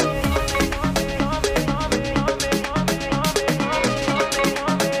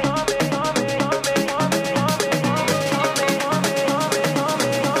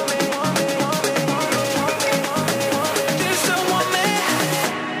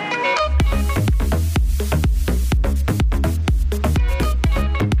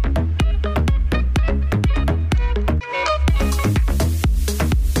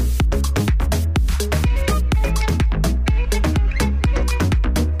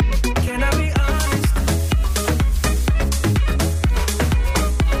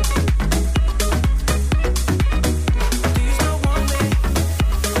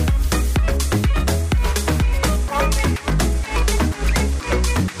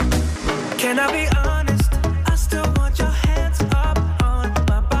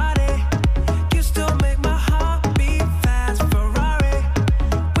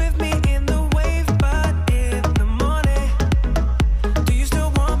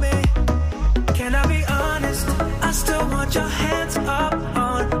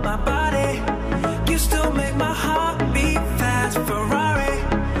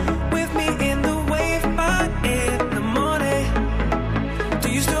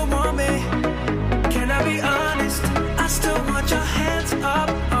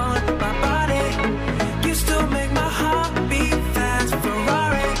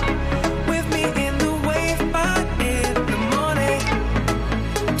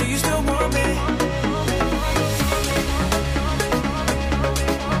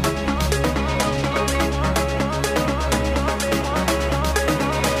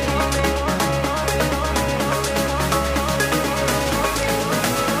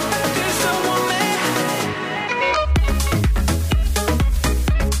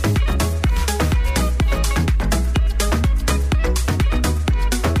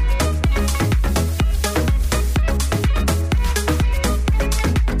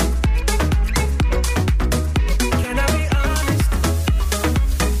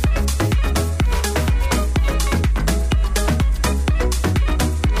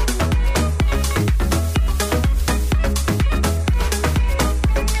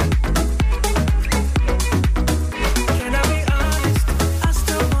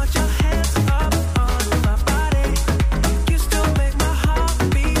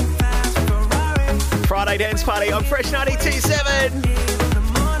 Friday Dance Party on Fresh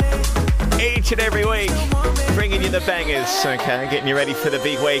 92.7. Each and every week, bringing you the bangers, okay? Getting you ready for the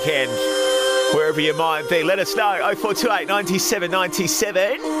big weekend. Wherever you might be, let us know. 0428 97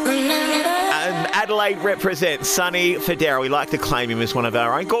 97. And Adelaide represents Sonny Fodera. We like to claim him as one of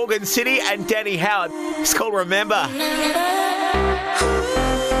our own. Gorgon City and Danny Howard. It's called Remember.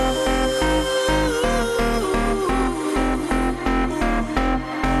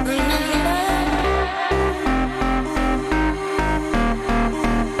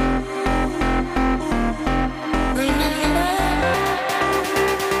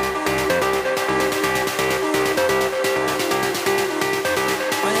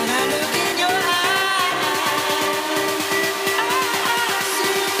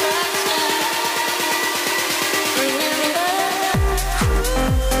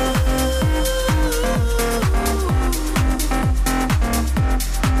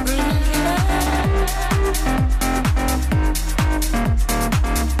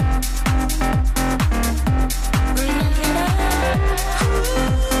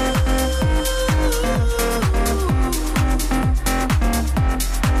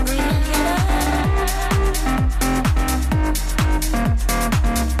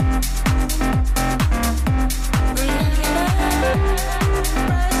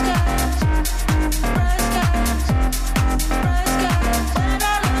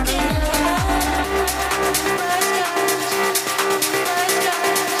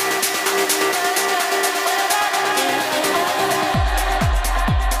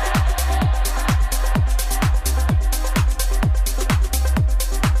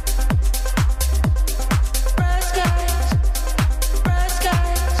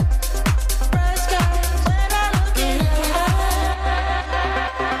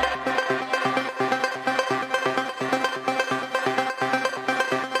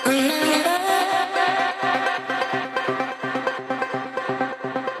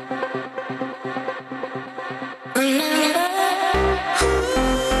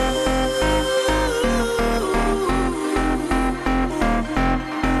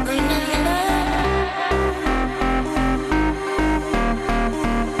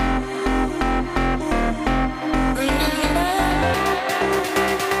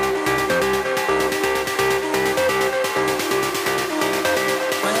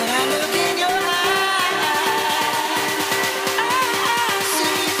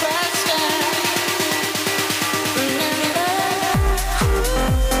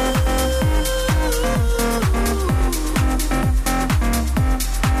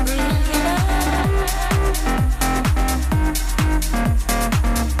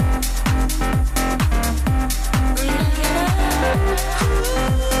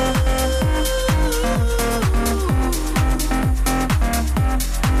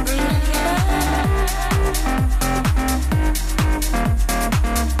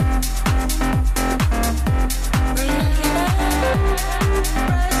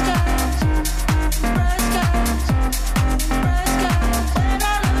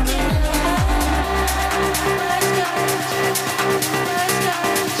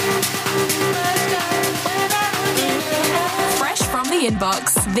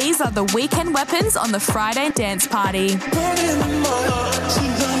 Inbox. These are the weekend weapons on the Friday Dance Party.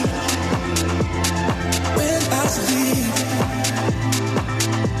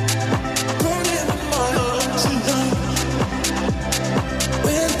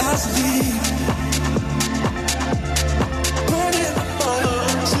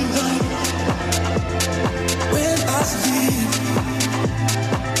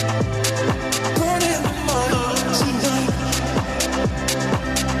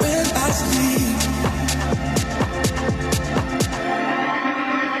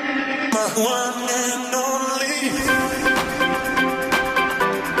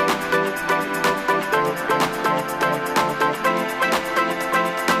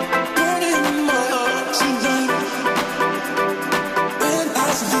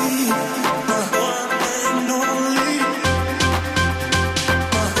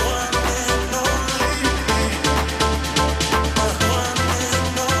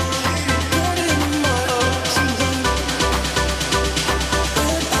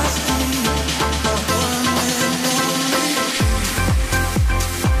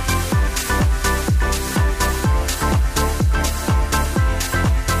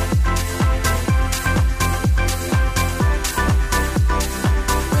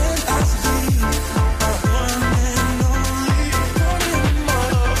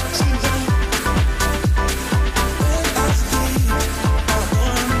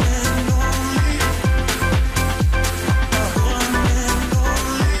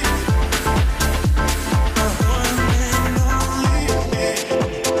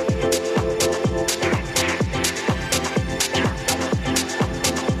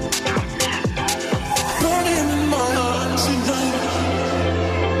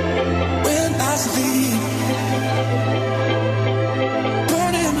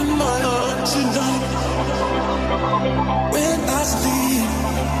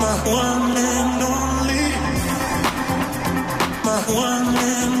 one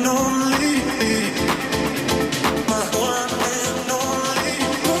and only. My one and only.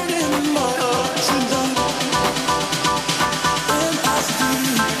 Burning my heart tonight. When I see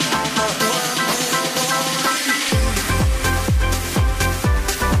you, my one and only.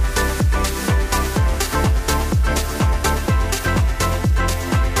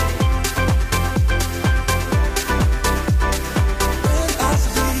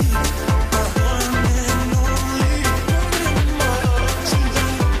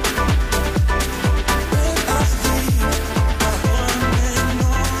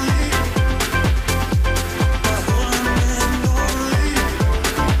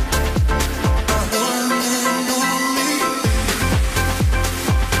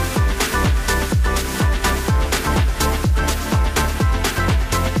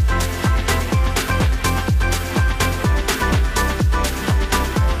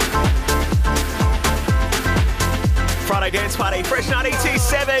 Friday Dance Party, Fresh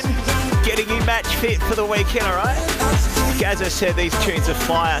 92.7, getting you match fit for the weekend, alright? As I said, these tunes are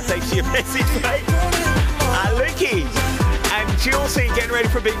fire. Thanks for your message, mate. Nikki and Jules getting ready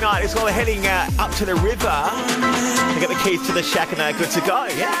for a big night as well. They're heading up to the river. They got the keys to the shack and they're good to go,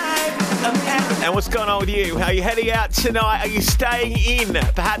 yeah? And what's going on with you? Are you heading out tonight? Are you staying in?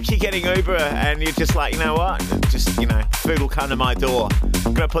 Perhaps you're getting Uber and you're just like, you know what? Just, food will come to my door.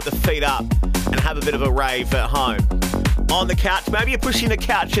 I'm going to put the feet up and have a bit of a rave at home. On the couch, maybe you're pushing the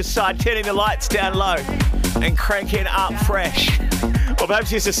couch aside, turning the lights down low and cranking up Fresh. Or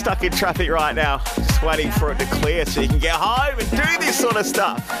perhaps you're just stuck in traffic right now, just waiting for it to clear so you can get home and do this sort of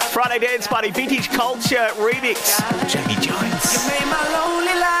stuff. Friday Dance Party, Vintage Culture Remix, Jamie Jones. You made my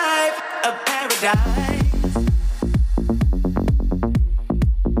lonely life a paradise.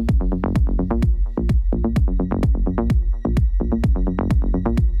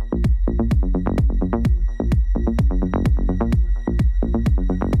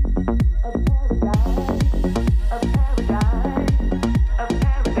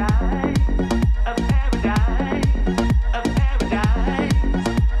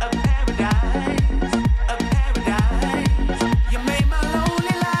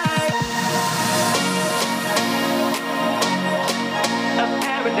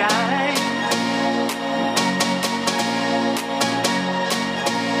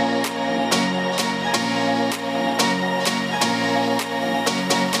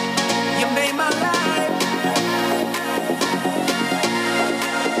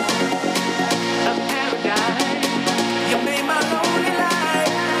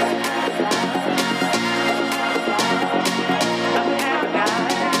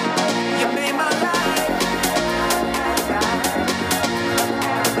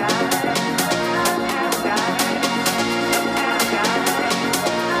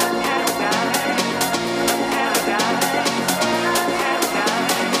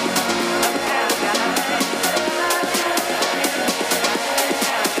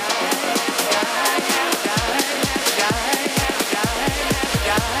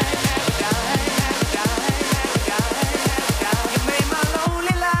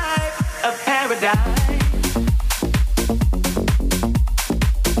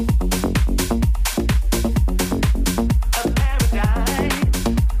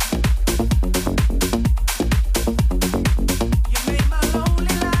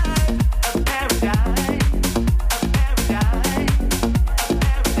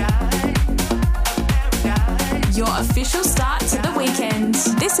 Official start to the weekend.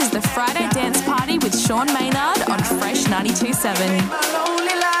 This is the Friday Dance Party with Sean Maynard on Fresh 92.7.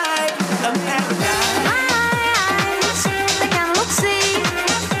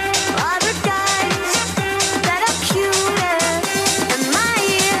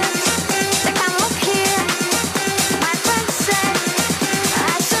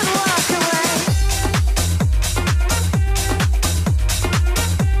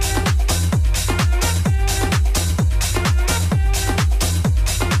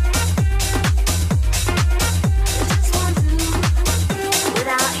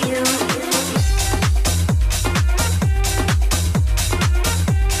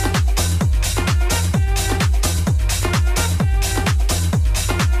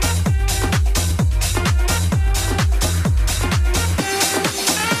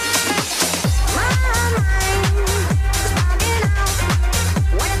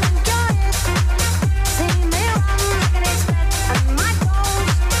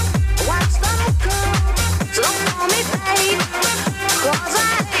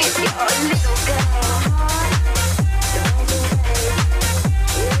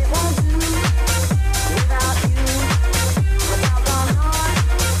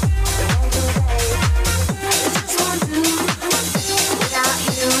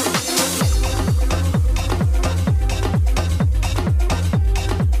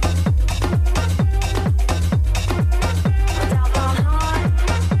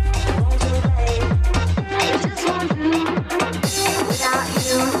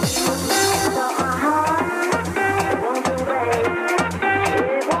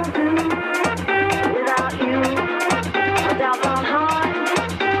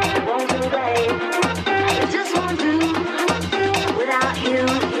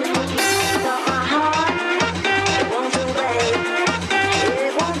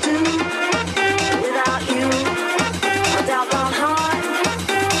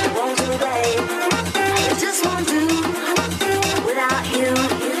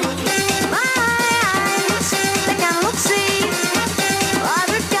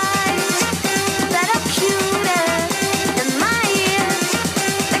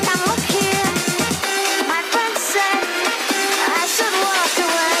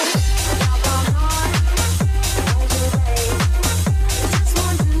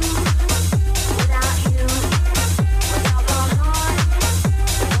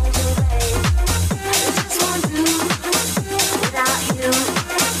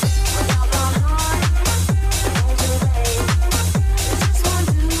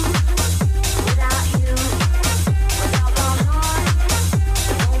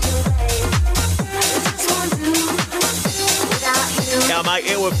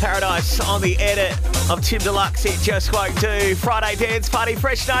 with Paradise on the edit of Tim Deluxe. It just won't do. Friday Dance Party,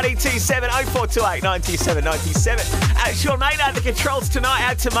 Fresh 92.7, 0428 97 97. Sean Maynard, the controls tonight.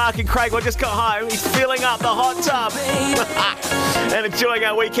 Out to Mark and Craig. We just got home. He's filling up the hot tub and enjoying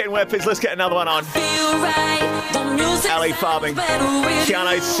our weekend weapons. Let's get another one on. ALLE, FARBEN,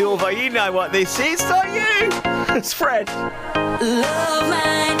 KEANU, Silver. You know what this is, don't you? It's Fred. Love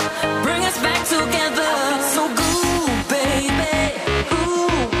line, bring us back together. So good, baby. Ooh,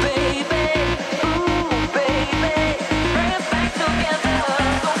 baby. Ooh, baby. Bring us back together.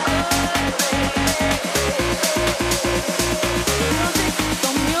 So good, baby.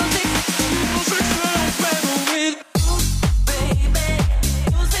 The music sounds better with you, baby.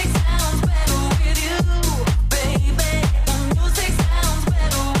 Music sounds better with you, baby. The music sounds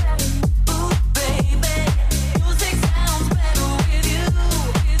better. Ooh, baby. Music sounds better with you,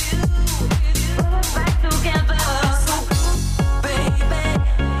 with you. Bring us back together. So good, baby.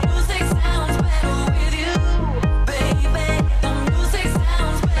 Music sounds better with you, baby. The music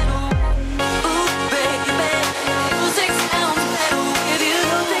sounds better. Ooh, baby. Music sounds better with you.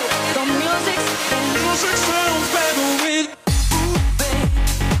 The music sounds better with you. Music sounds better with you, baby.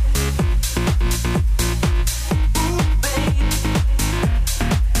 Bring us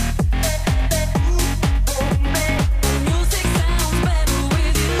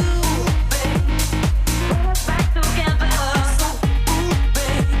back together. So,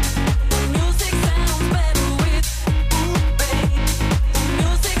 baby, the music sounds better with you, baby. The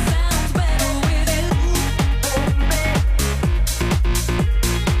music sounds better with you, baby.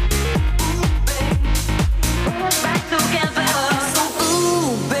 Bring us back together. So,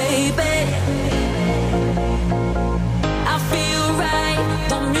 ooh, baby, I feel right.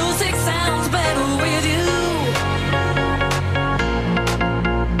 The music sounds better with you.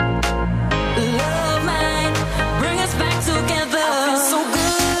 Love mine, bring us back together. I feel so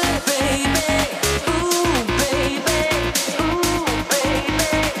good, baby. Ooh, baby. Ooh, baby.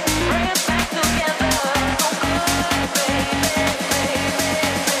 Bring us back together. So good, baby.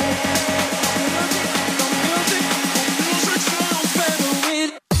 The music sounds better with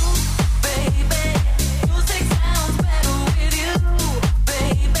you, baby. Music sounds better with you,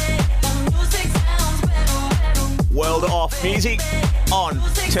 baby. The music sounds better. World off. Music on.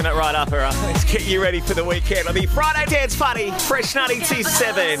 Turn it right up, alright? Let's get you ready for the weekend on the Friday Dance Party, Fresh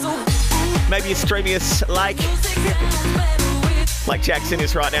 92.7. Maybe you're streaming us like Jackson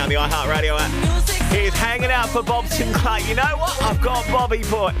is right now on the iHeartRadio app. He's hanging out for Bob Sinclar. You know what? I've got Bobby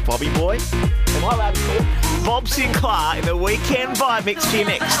Boy? Am I allowed to call him? Bob Sinclar in the weekend vibe mix for you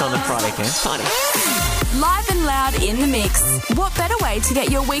next on the Friday Dance Party. Live and loud in the mix. What better way to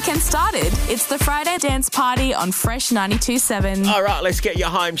get your weekend started? It's the Friday Dance Party on Fresh 92.7. All right, let's get you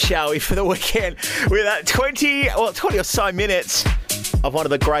home, shall we, for the weekend with 20 or so minutes of one of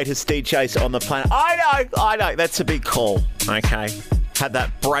the greatest DJs on the planet. I know, that's a big call, okay? Had that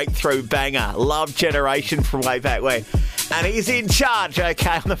breakthrough banger, Love Generation from way back when. And he's in charge,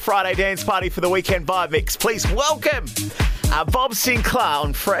 okay, on the Friday Dance Party for the weekend vibe mix. Please welcome Bob Sinclar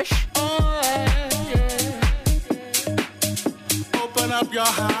on Fresh. Open up your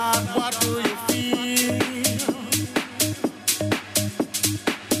heart, what do you feel?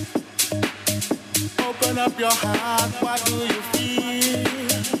 Open up your heart, what do you feel?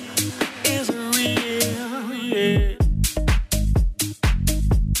 Is it real? Yeah.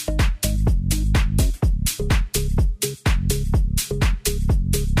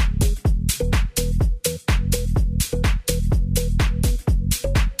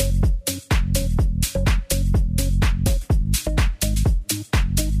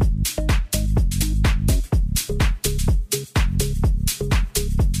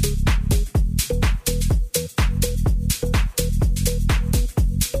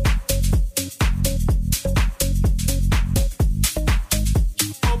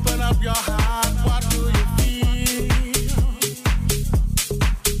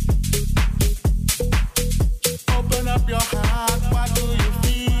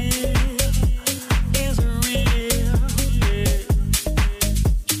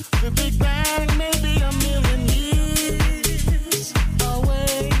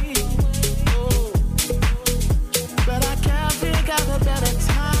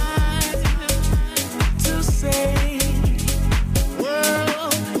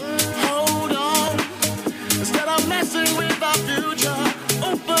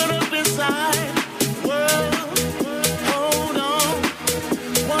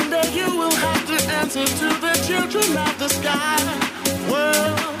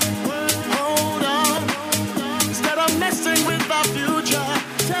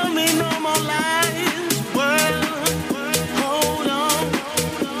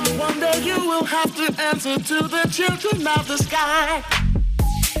 have to answer to the children of the sky.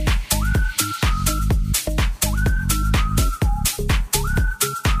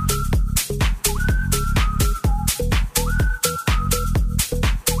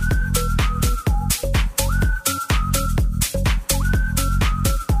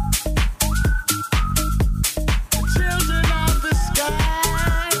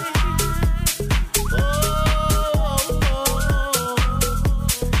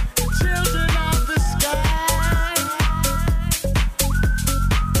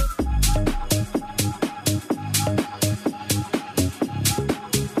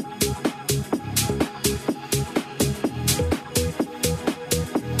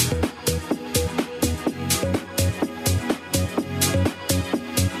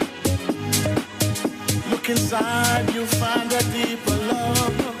 Inside you'll find a deeper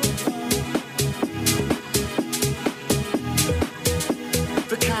love,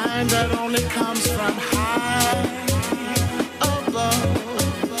 the kind that only comes from high above.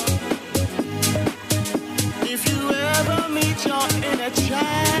 If you ever meet your inner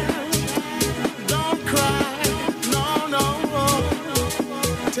child, don't cry, no, no.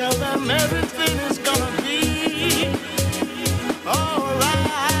 Tell them everything is gonna be alright.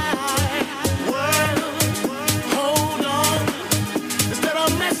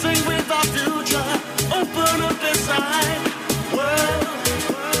 Open up inside, world,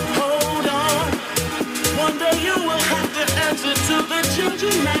 hold on. One day you will have to answer to the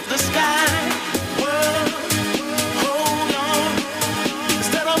children of the sky. World, hold on.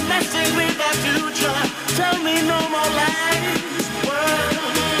 Instead of messing with our future, tell me no more lies. World,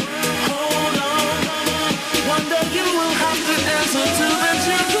 hold on. One day you will have to answer to the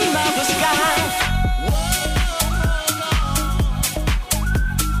children of the sky.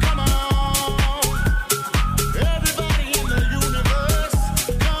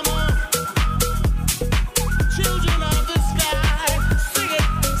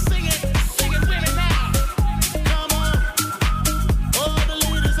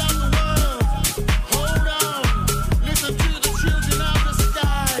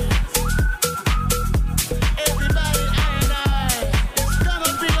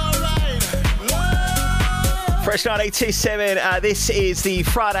 Fresh 9827, this is the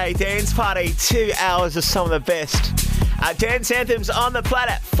Friday Dance Party. 2 hours of some of the best dance anthems on the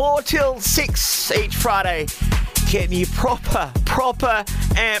planet. 4 till 6 each Friday. Getting you proper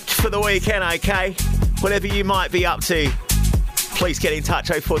amped for the weekend, okay? Whatever you might be up to, please get in touch.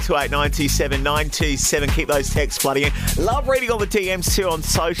 0428 927 927. Keep those texts flooding in. Love reading all the DMs too on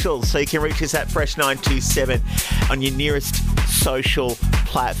socials, so you can reach us at Fresh927 on your nearest social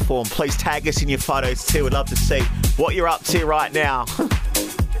platform. Please tag us in your photos too. We'd love to see what you're up to right now.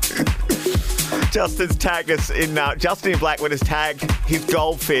 Justin's tagged us in. Justin in Blackwood has tagged his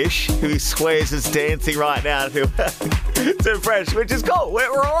goldfish, who he swears is dancing right now to Fresh, which is cool. We're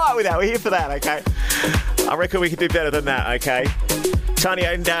all right with that. We're here for that, okay? I reckon we can do better than that, okay? Tony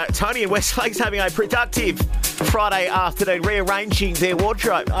and Westlake's having a productive Friday afternoon, rearranging their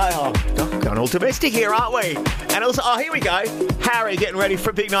wardrobe. Going all domestic here, aren't we? And also, here we go. Harry getting ready for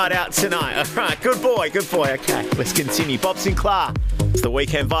a big night out tonight. All right, good boy. Okay, let's continue. Bob Sinclar. It's the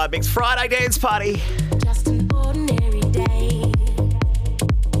Weekend Vibe Mix Friday Dance Party. Just an ordinary day.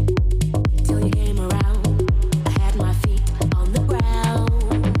 Till you came around, I had my feet on the ground.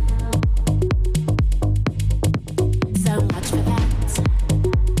 So much for that.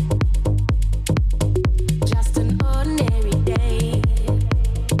 Just an ordinary day.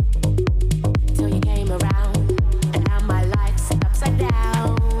 Till you came around, and now my life's upside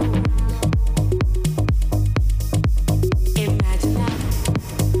down. Imagine that.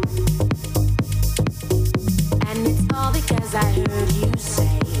 And it's all because I heard you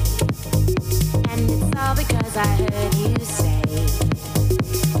say. And it's all because I heard you say.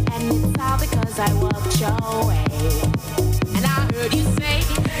 And it's all because I walked your way. And I heard you say.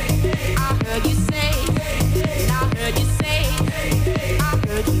 I heard you say. And I heard you say. I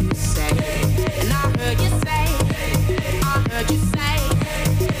heard you say. And I heard you say. I heard you say.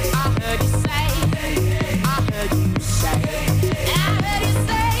 I heard you say. I heard you say. And I heard you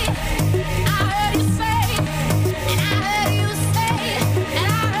say. I heard you say. And I heard you say. And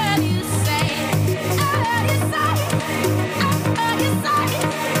I heard you say. I heard you say. I heard you say. I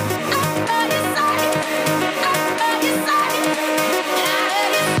heard you say. I heard you say. And I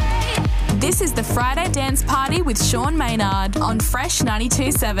heard you say. This is the Friday Dance Party with Sean Maynard on Fresh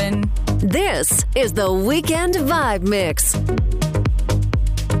 92.7. This is the Weekend Vibe Mix.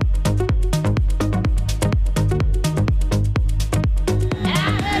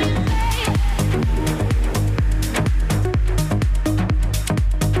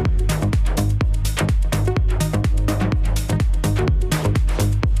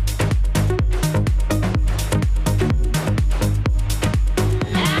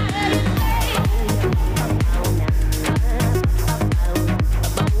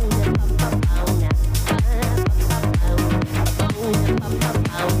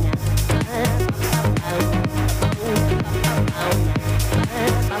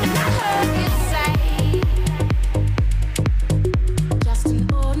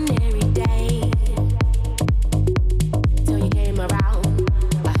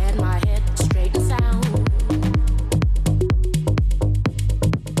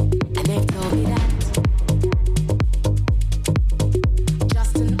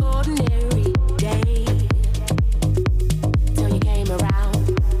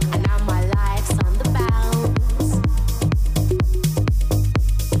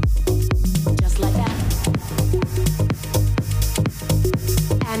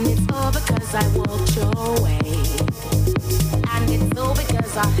 as I walked your way. And it's all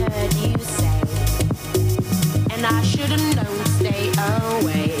because I heard you say, and I should've known to stay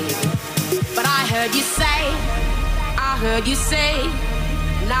away. But I heard you say, I heard you say,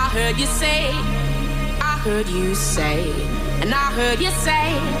 and I heard you say, I heard you say, and I heard you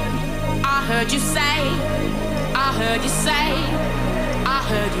say, I heard you say, I heard you say, I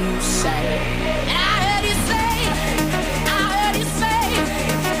heard you say, and I heard you say, I heard you say, and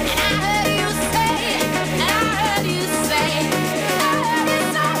I heard you say, and I heard you say, I heard you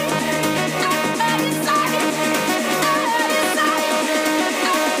say, I heard you say,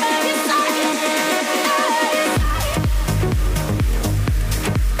 I heard you say, I heard you say,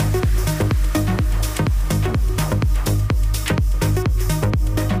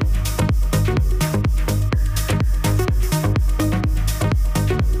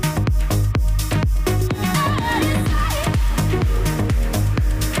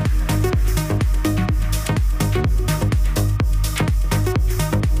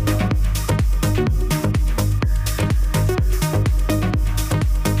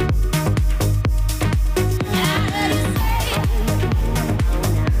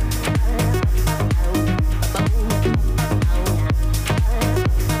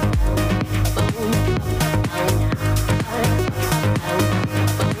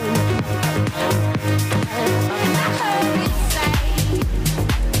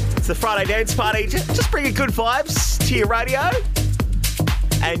 Friday Dance Party. Just bringing good vibes to your radio.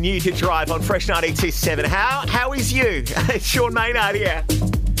 And you to drive on Fresh 92.7. How is you? Sean Maynard here.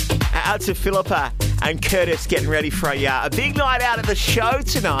 Out to Philippa and Curtis getting ready for a big night out at the show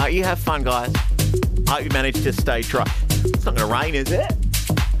tonight. You have fun, guys. I hope you managed to stay dry. It's not going to rain, is it?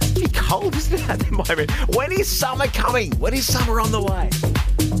 It's pretty cold, isn't it, at the moment? When is summer coming? When is summer on the way?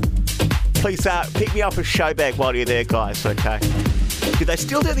 Please pick me up a show bag while you're there, guys, okay? Do they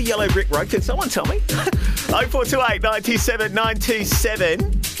still do the yellow brick road? Can someone tell me? 0428 927 927.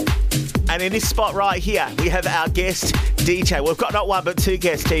 And in this spot right here, we have our guest DJ. We've got not one but two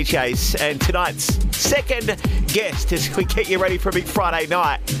guest DJs. And tonight's second guest as we get you ready for a big Friday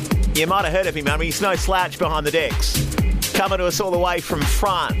night. You might have heard of him, I mean, he's no slouch behind the decks. Coming to us all the way from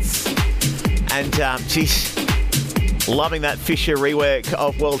France. And, geez, loving that Fisher rework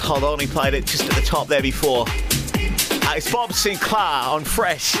of World Hold On. He played it just at the top there before. It's Bob Sinclar on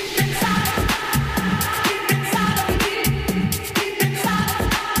Fresh.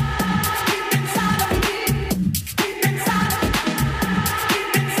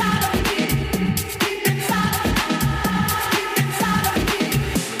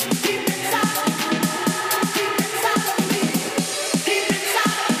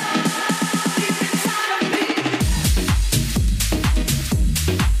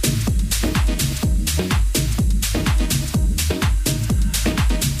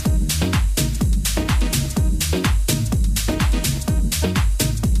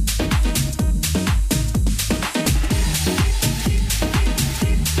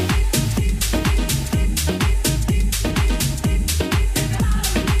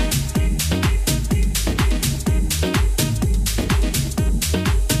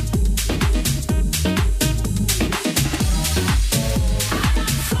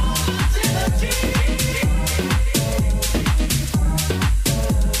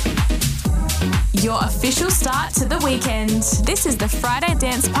 Official start to the weekend. This is the Friday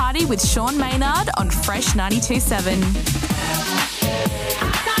Dance Party with Sean Maynard on Fresh 92.7.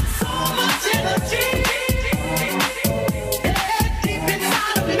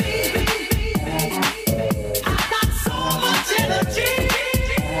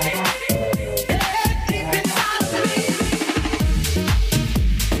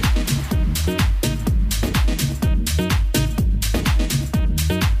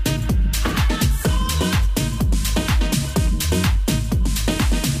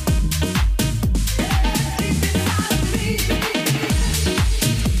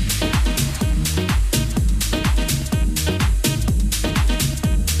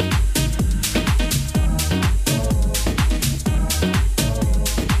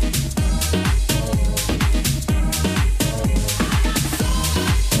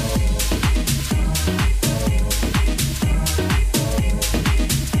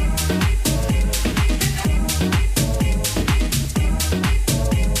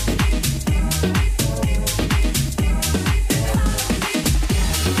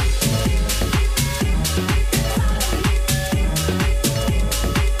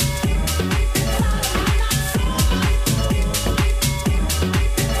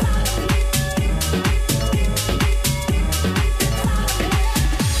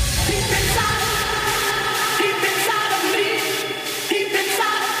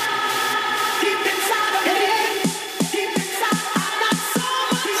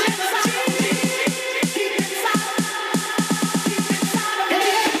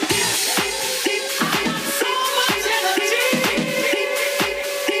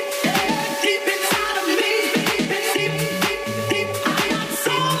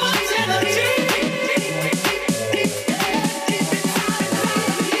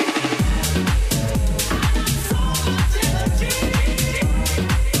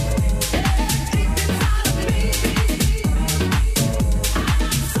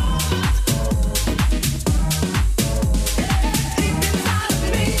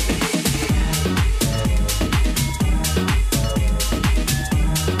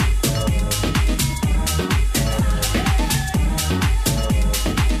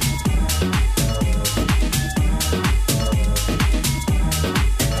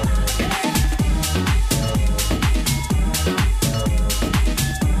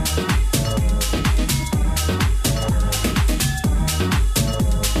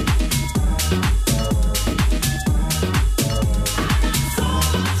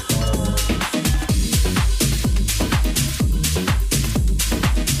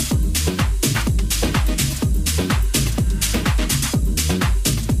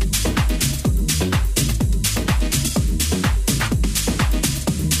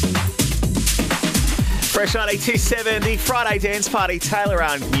 Fresh 92.7, the Friday dance party. Taylor,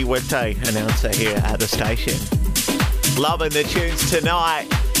 our new weekday announcer here at the station. Loving the tunes tonight.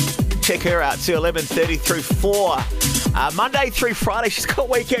 Check her out to 11:30 through 4. Monday through Friday. She's got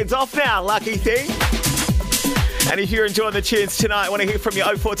weekends off now. Lucky thing. And if you're enjoying the tunes tonight, I want to hear from you.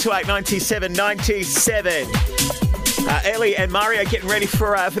 0428 97 97. Ellie and Murray are getting ready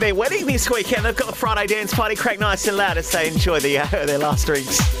for their wedding this weekend. They've got the Friday dance party cracked nice and loud as they enjoy their last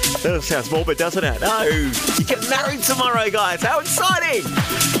drinks. That sounds morbid, doesn't it? No, you get married tomorrow, guys. How exciting!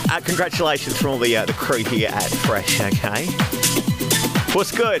 Congratulations from all the crew here at Fresh, okay?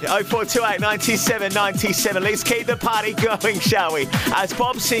 What's good? 0428 97 97. Let's keep the party going, shall we? As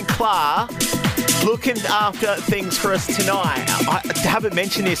Bob Sinclar looking after things for us tonight. I haven't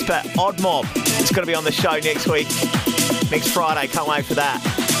mentioned this, but Odd Mob is going to be on the show next week. Next Friday. Can't wait for that.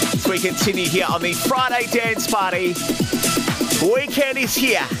 As we continue here on the Friday Dance Party. Weekend is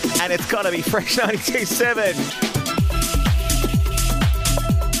here, and it's got to be Fresh 92.7.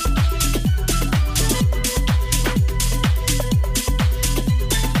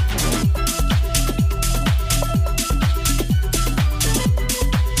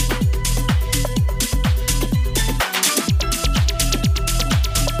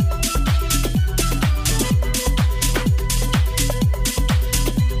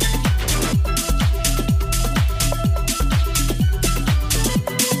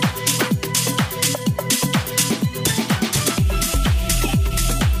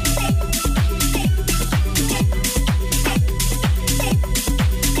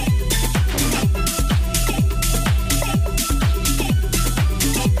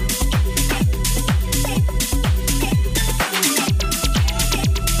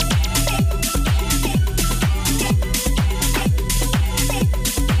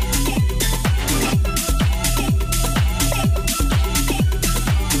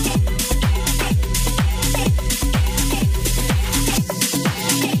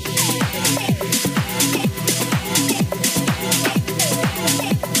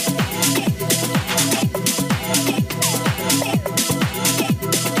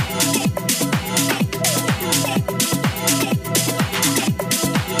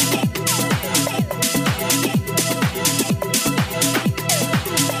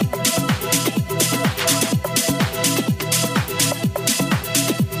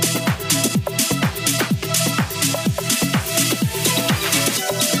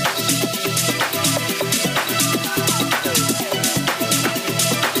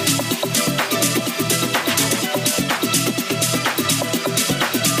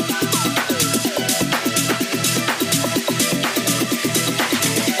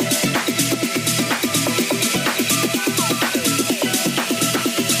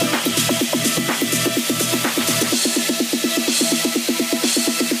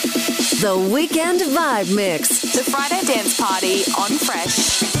 The Weekend Vibe Mix. The Friday Dance Party on Fresh.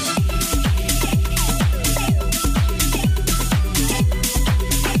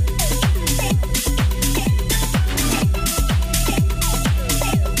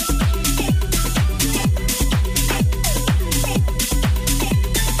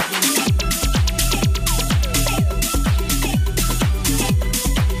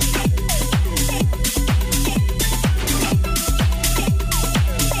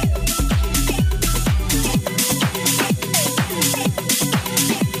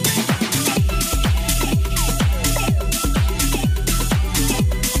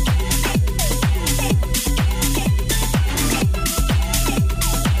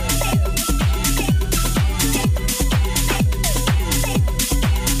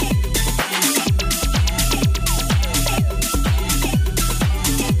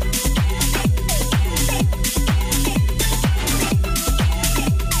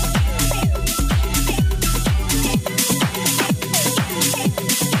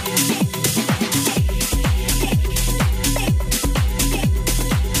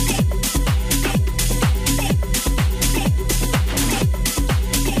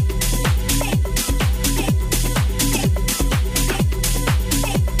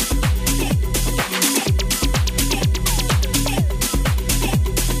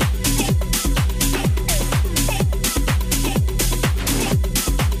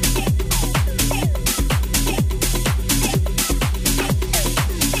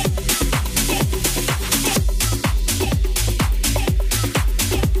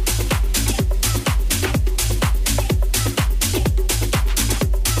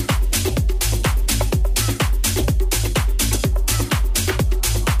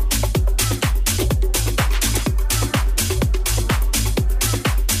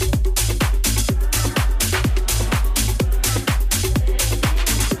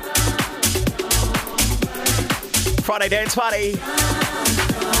 Friday Dance Party.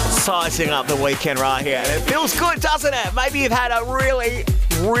 Sizing up the weekend right here. And it feels good, doesn't it? Maybe you've had a really,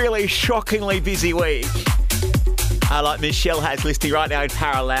 really shockingly busy week. Like Michelle has listening right now in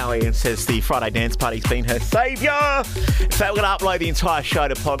Paralawi and says the Friday Dance Party's been her saviour. In fact, we're going to upload the entire show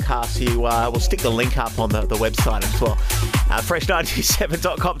to podcast. We'll stick the link up on the website as well.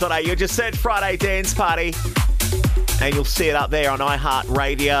 fresh97.com.au. Just search Friday Dance Party and you'll see it up there on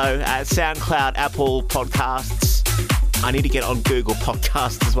iHeartRadio, SoundCloud, Apple Podcasts. I need to get on Google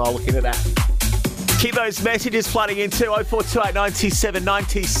Podcasts as well, looking at that. Keep those messages flooding in too, 0428 97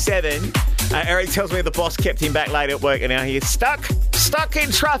 97. Eric tells me the boss kept him back late at work and now he's stuck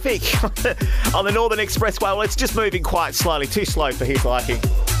in traffic on the Northern Expressway. Well, it's just moving quite slowly, too slow for his liking.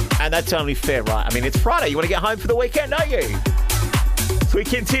 And that's only fair, right? I mean, it's Friday. You want to get home for the weekend, don't you? So we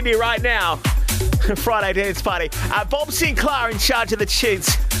continue right now. Friday Dance Party. Bob Sinclar in charge of the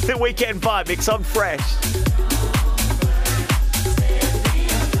tunes. The weekend vibe mix on Fresh.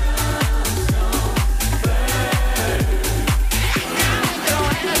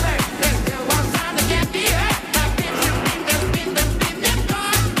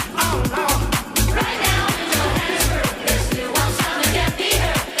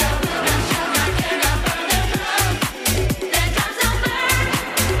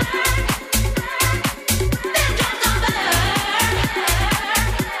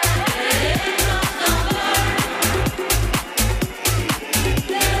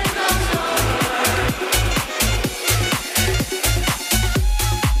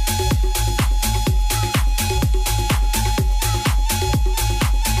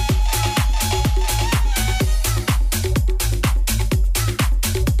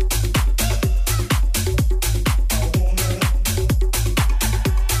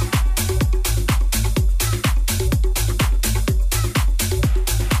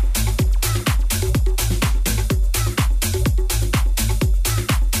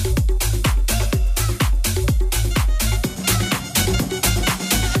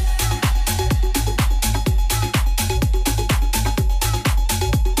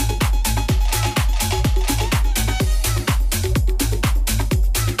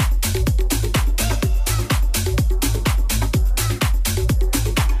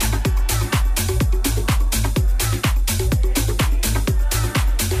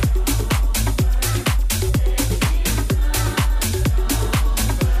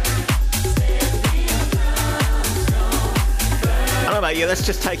 That's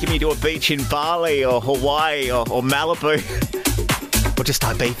just taking me to a beach in Bali or Hawaii or Malibu or just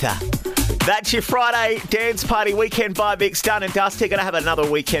Ibiza. That's your Friday Dance Party Weekend Vibe Mix done and dusted. Going to have another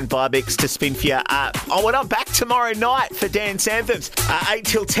Weekend Vibe Mix to spin for you. We're not back tomorrow night for Dance Anthems. 8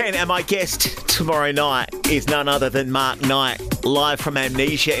 till 10, and my guest tomorrow night is none other than Mark Knight, live from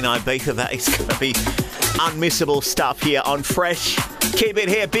Amnesia in Ibiza. That is going to be unmissable stuff here on Fresh. Keep it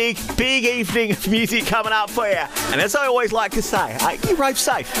here. Big evening of music coming up for you. And as I always like to say, you rave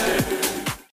safe.